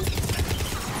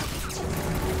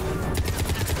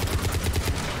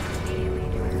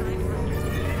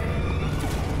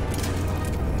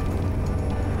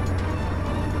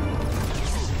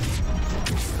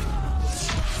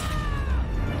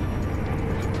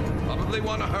 Probably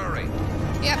want to hurry.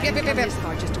 Yep. This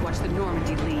far just to watch the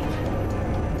Normandy leave.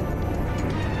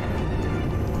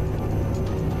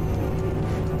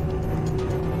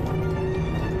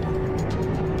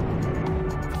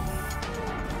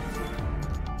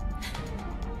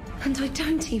 And I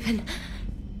don't even...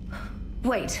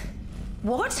 Wait.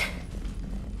 What?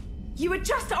 You were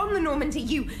just on the Normandy.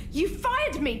 You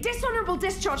fired me. Dishonorable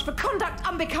discharge for conduct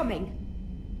unbecoming.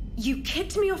 You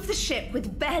kicked me off the ship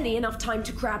with barely enough time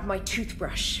to grab my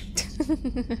toothbrush.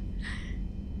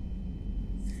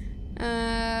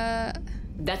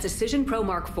 That's a Cision Pro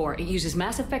Mark IV. It uses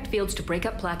mass effect fields to break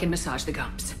up plaque and massage the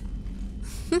gums.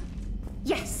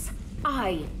 Yes,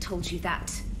 I told you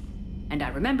that. And I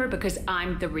remember because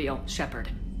I'm the real Shepard.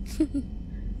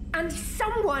 And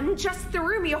someone just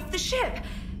threw me off the ship.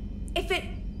 If it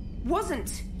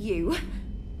wasn't you...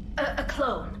 A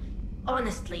clone.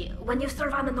 Honestly, when you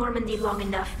serve on the Normandy long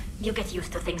enough, you get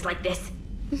used to things like this.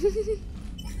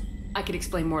 I could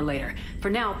explain more later. For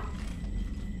now...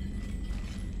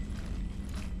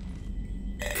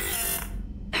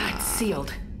 It's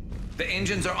sealed. The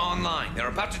engines are online. They're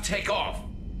about to take off.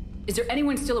 Is there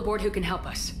anyone still aboard who can help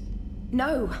us?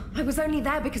 No, I was only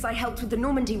there because I helped with the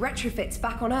Normandy retrofits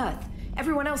back on Earth.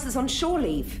 Everyone else is on shore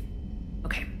leave.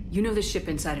 Okay, you know this ship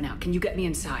inside and out. Can you get me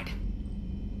inside?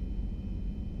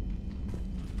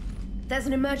 There's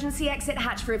an emergency exit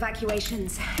hatch for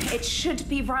evacuations. It should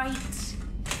be right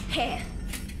here.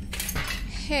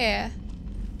 Here.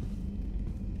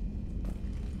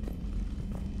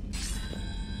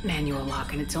 Manual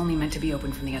lock, and it's only meant to be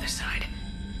opened from the other side.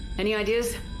 Any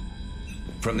ideas?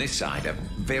 From this side, a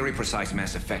very precise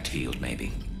mass effect field,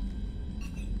 maybe.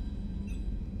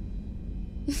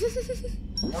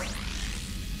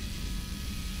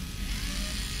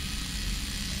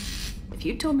 If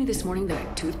you told me this morning that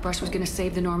a toothbrush was gonna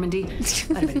save the Normandy,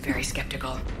 I'd have been very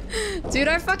skeptical. Dude,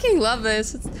 I fucking love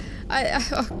this.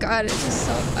 Oh god, it's just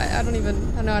so... I don't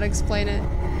even know how to explain it.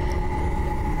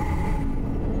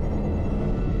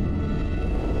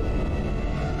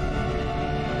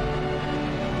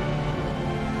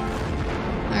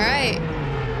 Alright.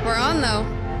 We're on though,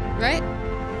 right?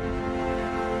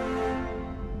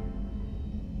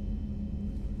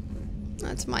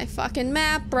 That's my fucking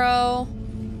map, bro.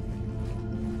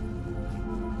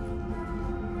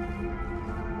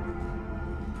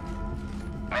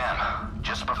 Ma'am,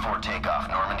 just before takeoff,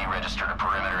 Normandy registered a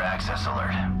perimeter access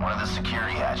alert. One of the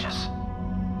security hatches.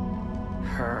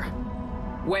 Her.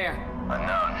 Where?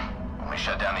 Unknown. When we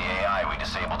shut down the AI, we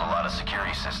disabled a lot of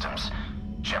security systems.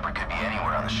 Shepard could be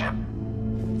anywhere on the ship.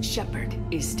 Shepard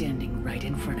is standing right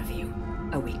in front of you.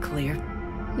 Are we clear?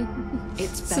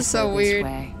 It's This is so weird.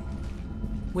 This way.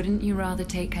 Wouldn't you rather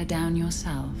take her down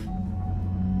yourself?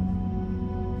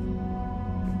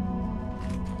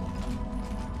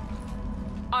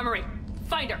 Armory,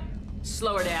 find her.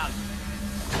 Slow her down.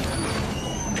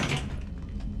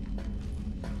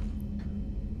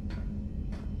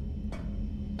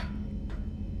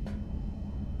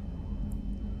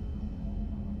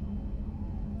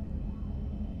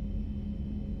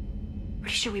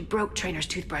 Pretty sure we broke Trainer's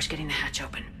toothbrush getting the hatch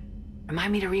open.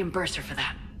 Remind me to reimburse her for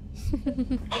that.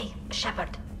 Hey,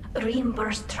 Shepard.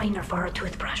 Reimburse Trainer for her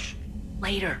toothbrush.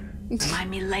 Later. Remind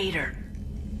me later.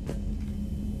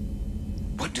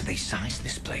 What do they size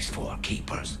this place for,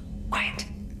 keepers? Quiet.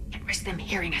 Can't risk them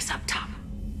hearing us up top.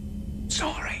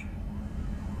 Sorry.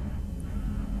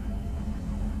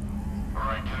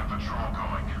 Alright, get a patrol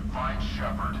going. Find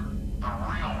Shepard. The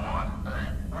real one.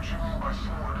 Hey, what you mean by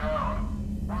slow her down?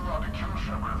 We're allowed to kill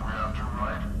Shepard if we have to,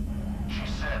 right? She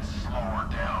said slow her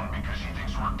down because she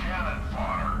thinks we're cannon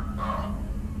fodder. Oh,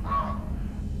 well,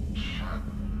 shit.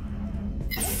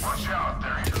 Watch out,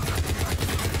 there he goes.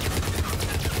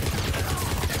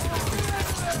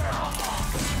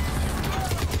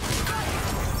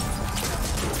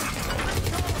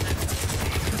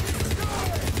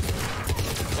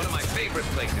 One of my favorite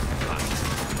places to find.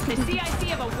 The CIC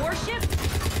of a warship?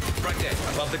 Right there,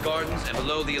 above the gardens and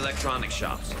below the electronic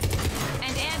shops.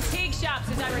 And antique shops,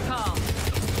 as I recall.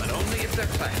 But only if they're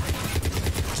planned.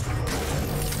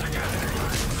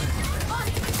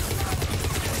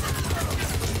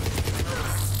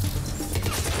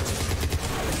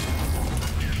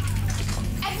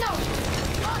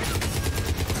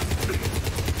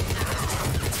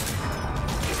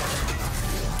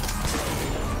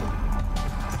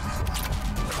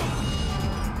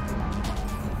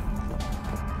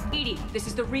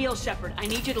 deal, Shepard. I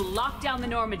need you to lock down the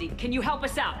Normandy. Can you help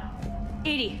us out?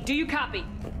 Edie, do you copy?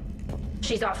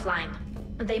 She's offline.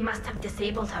 They must have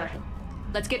disabled her.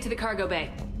 Let's get to the cargo bay.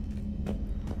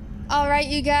 Alright,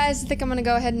 you guys, I think I'm gonna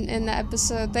go ahead and end the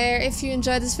episode there. If you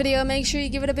enjoyed this video, make sure you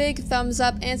give it a big thumbs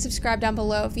up and subscribe down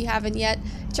below if you haven't yet.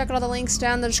 Check out all the links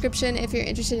down in the description if you're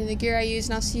interested in the gear I use,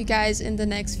 and I'll see you guys in the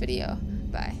next video.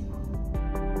 Bye.